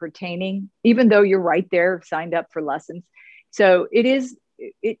aviation pertaining, even though you're right there signed up for lessons. So it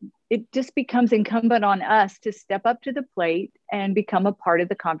just becomes incumbent on us to step up to the plate and become a part of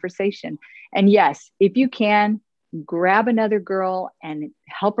the conversation. And yes, if you can, grab another girl and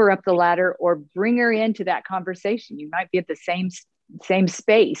help her up the ladder or bring her into that conversation. You might be at the same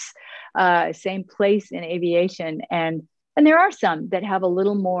space, same place in aviation. And there are some that have a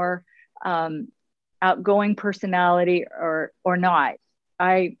little more outgoing personality or not.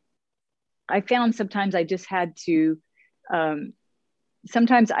 I found sometimes I just had to,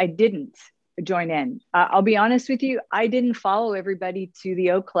 sometimes I didn't join in. I'll be honest with you. I didn't follow everybody to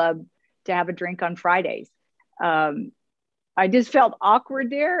the O Club to have a drink on Fridays. I just felt awkward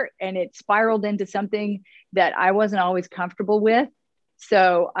there and it spiraled into something that I wasn't always comfortable with.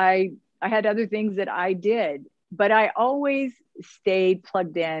 So I had other things that I did, but I always stayed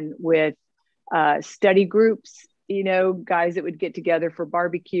plugged in with study groups, guys that would get together for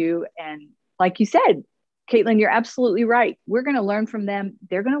barbecue. And like you said, Caitlin, you're absolutely right. We're going to learn from them.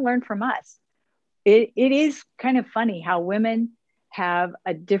 They're going to learn from us. It is kind of funny how women have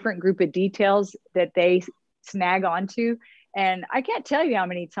a different group of details that they snag onto. And I can't tell you how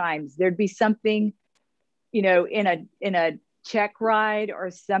many times there'd be something, in a check ride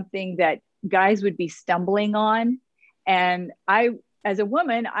or something that guys would be stumbling on. And as a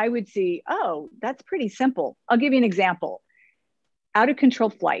woman, I would see, oh, that's pretty simple. I'll give you an example. Out of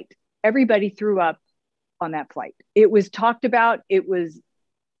control flight. Everybody threw up on that flight. It was talked about. It was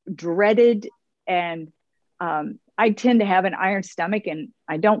dreaded. And I tend to have an iron stomach and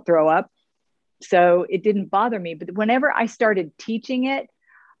I don't throw up. So it didn't bother me. But whenever I started teaching it,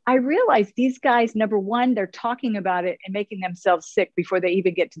 I realized these guys, number one, they're talking about it and making themselves sick before they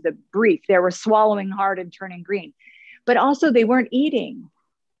even get to the brief. They were swallowing hard and turning green. But also they weren't eating.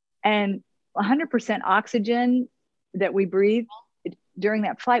 And 100% oxygen that we breathe during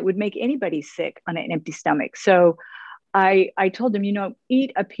that flight would make anybody sick on an empty stomach. So I told them,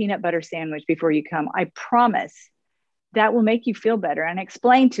 eat a peanut butter sandwich before you come. I promise that will make you feel better. And I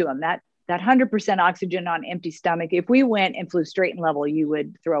explained to them that 100% oxygen on empty stomach, if we went and flew straight and level, you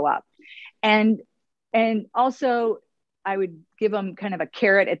would throw up. And also I would give them kind of a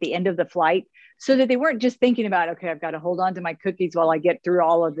carrot at the end of the flight so that they weren't just thinking about, okay, I've got to hold on to my cookies while I get through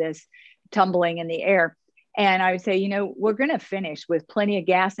all of this tumbling in the air. And I would say, we're going to finish with plenty of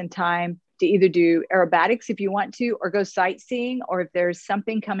gas and time to either do aerobatics if you want to, or go sightseeing, or if there's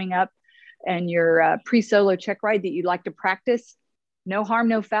something coming up and your pre-solo check ride that you'd like to practice, no harm,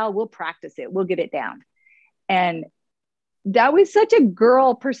 no foul, we'll practice it. We'll get it down. And that was such a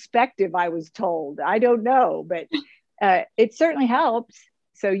girl perspective, I was told. I don't know, but it certainly helps.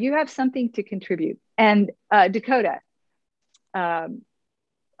 So you have something to contribute. And Dakota, I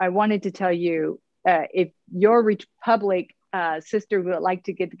wanted to tell you, if your Republic sister would like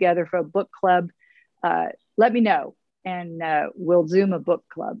to get together for a book club, let me know and we'll Zoom a book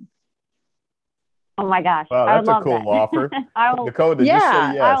club. Oh my gosh. Wow, that's a cool offer. Dakota, just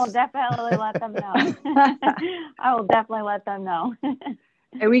say yes. I will definitely let them know. I will definitely let them know.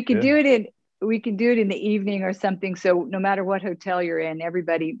 And we can do it in the evening or something. So no matter what hotel you're in,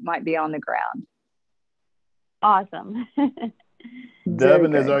 everybody might be on the ground. Awesome.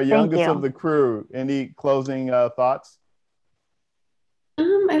 Devon is our youngest of the crew. Any closing thoughts?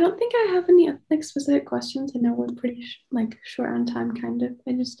 I don't think I have any specific questions. I know we're pretty short on time, kind of.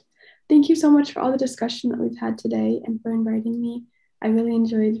 I just thank you so much for all the discussion that we've had today and for inviting me. I really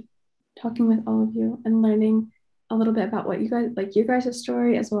enjoyed talking with all of you and learning a little bit about what you guys, your guys'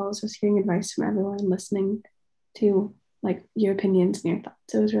 story, as well as just hearing advice from everyone and listening to your opinions and your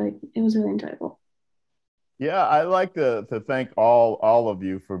thoughts. It was really enjoyable. Yeah, I'd like to thank all of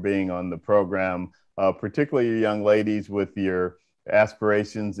you for being on the program, particularly you young ladies with your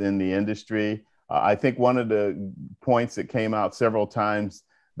aspirations in the industry. I think one of the points that came out several times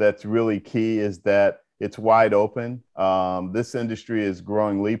that's really key is that it's wide open. This industry is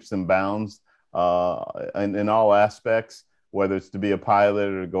growing leaps and bounds in all aspects, whether it's to be a pilot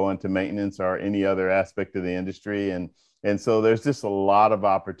or to go into maintenance or any other aspect of the industry. And so there's just a lot of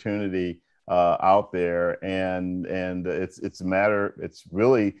opportunity out there, and it's a matter. It's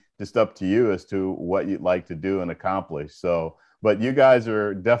really just up to you as to what you'd like to do and accomplish. So, but you guys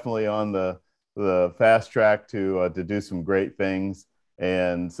are definitely on the fast track to do some great things.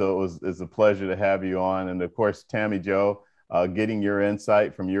 And so it's a pleasure to have you on. And of course, Tammie Jo, getting your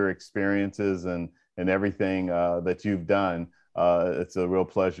insight from your experiences and everything that you've done. It's a real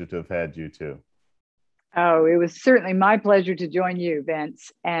pleasure to have had you too. Oh, it was certainly my pleasure to join you,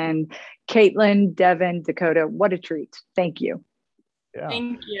 Vince. And Caitlin, Devon, Dakota, what a treat. Thank you. Yeah.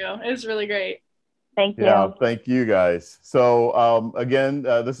 Thank you. It was really great. Thank you. Yeah, thank you guys. So again,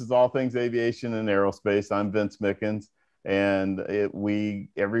 this is All Things Aviation and Aerospace. I'm Vince Mickens, and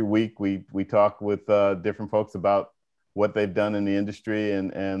every week we talk with different folks about what they've done in the industry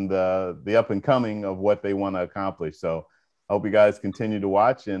and the up and coming of what they want to accomplish. So I hope you guys continue to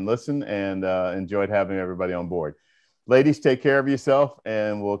watch and listen, and enjoyed having everybody on board. Ladies, take care of yourself,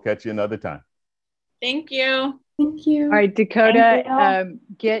 and we'll catch you another time. Thank you. Thank you. All right, Dakota,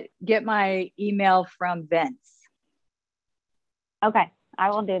 get my email from Vince. Okay, I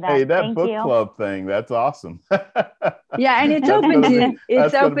will do that. Hey, that Thank book you. club thing, that's awesome. Yeah, and it's That's open gonna to be-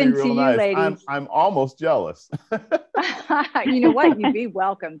 it's that's gonna open be to real you, nice. ladies. I'm almost jealous. You know what? You'd be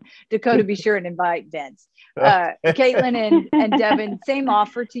welcome. Dakota, be sure and invite Vince. Caitlin and Devon, same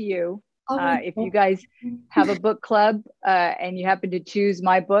offer to you. If you guys have a book club and you happen to choose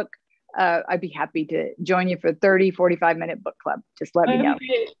my book, I'd be happy to join you for a 30, 45-minute book club. Just let me know.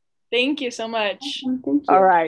 Thank you so much. Thank you. All right.